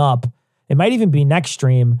coming up. It might even be next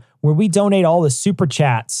stream where we donate all the super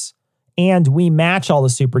chats and we match all the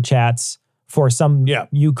super chats for some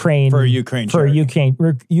Ukraine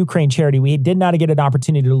charity. We did not get an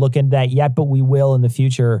opportunity to look into that yet, but we will in the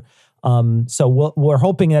future. So we're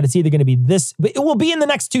hoping that it's either going to be this, but it will be in the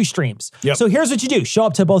next 2 streams. Yep. So here's what you do: show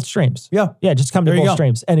up to both streams. Yeah, just come to both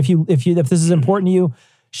streams. And if this is important to you,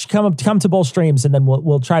 come to both streams, and then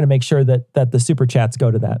we'll try to make sure that the super chats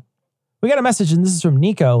go to that. We got a message, and this is from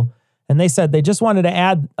Nico. And they said they just wanted to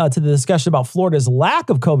add to the discussion about Florida's lack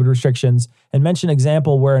of COVID restrictions and mention an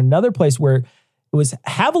example where another place where it was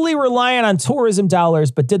heavily reliant on tourism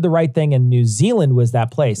dollars, but did the right thing. And New Zealand was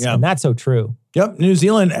that place. Yep. And that's so true. Yep. New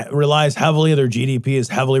Zealand relies heavily. Their GDP is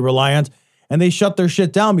heavily reliant. And they shut their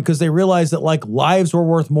shit down because they realized that like lives were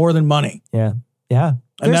worth more than money. Yeah. Yeah.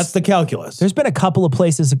 And that's the calculus. There's been a couple of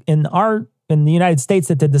places in the United States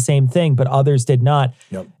that did the same thing, but others did not.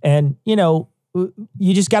 Yep. And,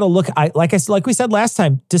 you just got to look. Like we said last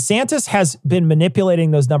time, DeSantis has been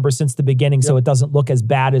manipulating those numbers since the beginning, so it doesn't look as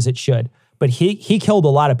bad as it should. But he killed a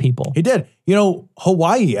lot of people. He did.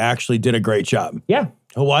 Hawaii actually did a great job. Yeah,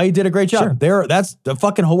 Hawaii did a great job. Sure. That's the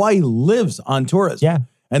fucking Hawaii lives on tourism. Yeah,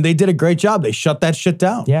 and they did a great job. They shut that shit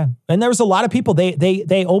down. Yeah, and there was a lot of people.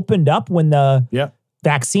 They opened up when the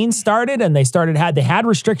vaccine started, and they had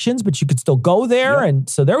restrictions, but you could still go there, and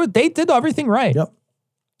so they did everything right. Yep.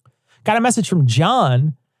 Got a message from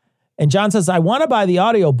John, and John says, I want to buy the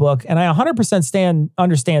audiobook, and I 100%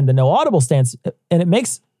 understand the no audible stance, and it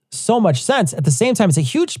makes so much sense. At the same time, it's a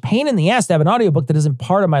huge pain in the ass to have an audiobook that isn't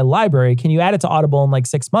part of my library. Can you add it to Audible in like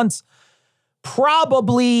 6 months?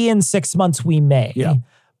 Probably in 6 months we may. Yeah.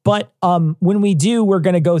 But when we do, we're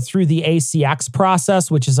going to go through the ACX process,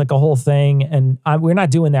 which is like a whole thing, and we're not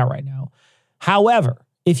doing that right now. However,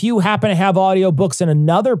 if you happen to have audiobooks in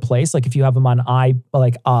another place, like if you have them on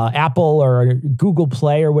Apple or Google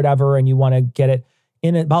Play or whatever, and you want to get it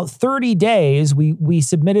in about 30 days, we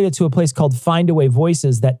submitted it to a place called Findaway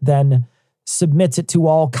Voices that then submits it to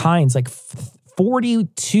all kinds, like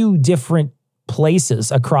 42 different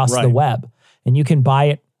places across the web. And you can buy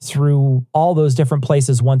it through all those different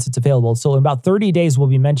places once it's available. So in about 30 days, we'll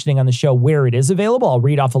be mentioning on the show where it is available. I'll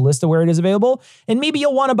read off a list of where it is available, and maybe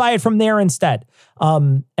you'll want to buy it from there instead.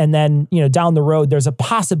 And then, down the road, there's a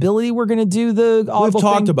possibility we're going to do the Audible We've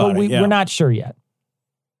talked about it. We're not sure yet.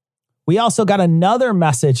 We also got another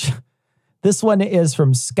message. This one is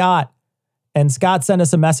from Scott, and Scott sent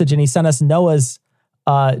us a message, and he sent us Noah's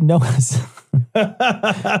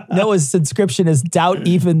subscription is doubt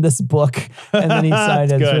even this book. And then he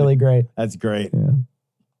signed it. It's really great. That's great. Yeah.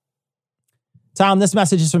 Tom, this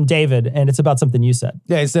message is from David, and it's about something you said.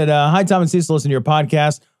 Yeah, he said, hi, Tom and Cecil, listen to your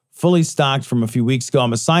podcast. Fully stocked from a few weeks ago.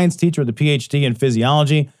 I'm a science teacher with a PhD in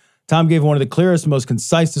physiology. Tom gave one of the clearest and most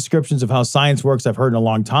concise descriptions of how science works I've heard in a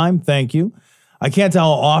long time. Thank you. I can't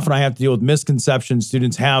tell how often I have to deal with misconceptions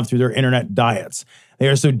students have through their internet diets. They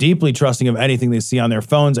are so deeply trusting of anything they see on their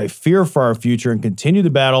phones. I fear for our future and continue the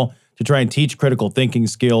battle to try and teach critical thinking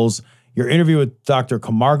skills. Your interview with Dr.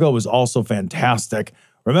 Camargo was also fantastic.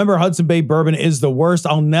 Remember, Hudson Bay bourbon is the worst.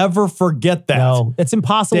 I'll never forget that. No, it's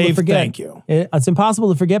impossible to forget. Thank you. It's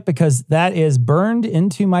impossible to forget because that is burned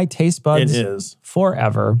into my taste buds. It is.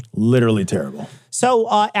 Forever. Literally terrible. So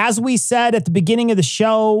as we said at the beginning of the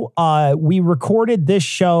show, we recorded this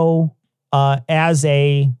show as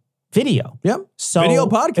a video. Yep. So video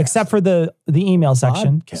podcast. Except for the email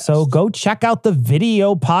section. Podcast. So go check out the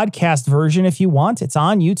video podcast version if you want. It's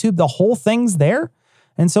on YouTube. The whole thing's there.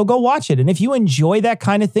 And so go watch it. And if you enjoy that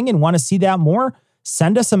kind of thing and want to see that more,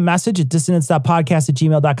 send us a message at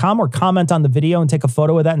dissonance.podcast@gmail.com or comment on the video and take a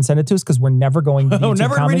photo of that and send it to us because we're never going to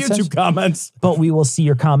never read YouTube comments. But we will see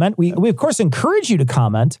your comment. We of course encourage you to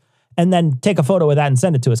comment and then take a photo of that and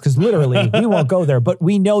send it to us because literally we won't go there. But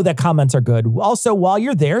we know that comments are good. Also, while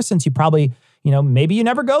you're there, since you probably, maybe you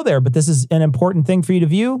never go there, but this is an important thing for you to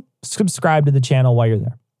view, subscribe to the channel while you're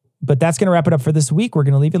there. But that's going to wrap it up for this week. We're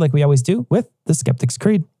going to leave it like we always do with the Skeptic's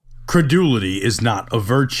Creed. Credulity is not a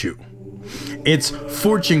virtue. It's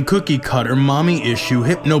fortune cookie cutter, mommy issue,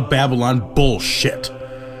 hypno-Babylon bullshit.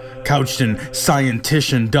 Couched in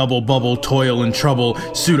scientician, double bubble, toil and trouble,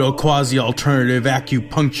 pseudo quasi-alternative,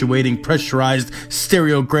 acupunctuating, pressurized,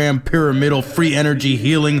 stereogram, pyramidal, free energy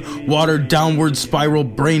healing, water downward spiral,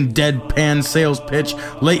 brain deadpan sales pitch,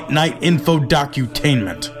 late night info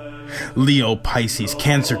docutainment. Leo Pisces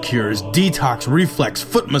cancer cures, detox reflex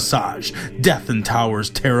foot massage, death and towers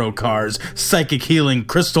tarot cards, psychic healing,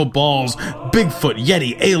 crystal balls, Bigfoot,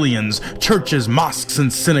 Yeti, aliens, churches, mosques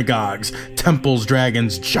and synagogues, temples,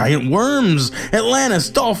 dragons, giant worms, Atlantis,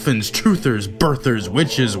 dolphins, truthers, birthers,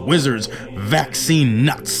 witches, wizards, vaccine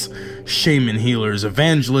nuts, shaman healers,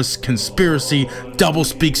 evangelists, conspiracy,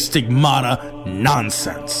 doublespeak, stigmata,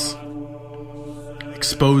 nonsense.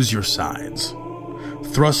 Expose your sides.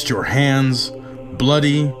 Thrust your hands,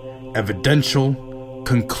 bloody, evidential,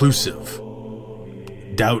 conclusive.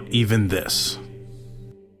 Doubt even this.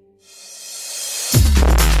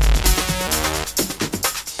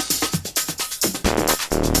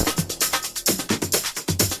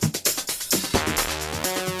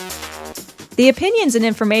 The opinions and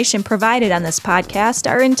information provided on this podcast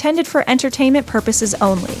are intended for entertainment purposes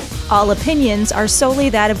only. All opinions are solely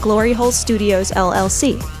that of Glory Hole Studios,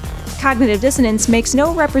 LLC. Cognitive Dissonance makes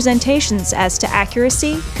no representations as to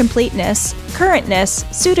accuracy, completeness, currentness,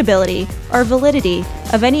 suitability, or validity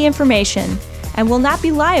of any information, and will not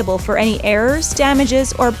be liable for any errors,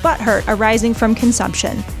 damages, or butthurt arising from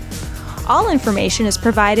consumption. All information is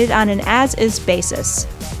provided on an as-is basis.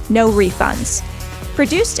 No refunds.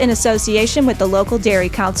 Produced in association with the local Dairy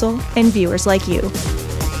Council and viewers like you.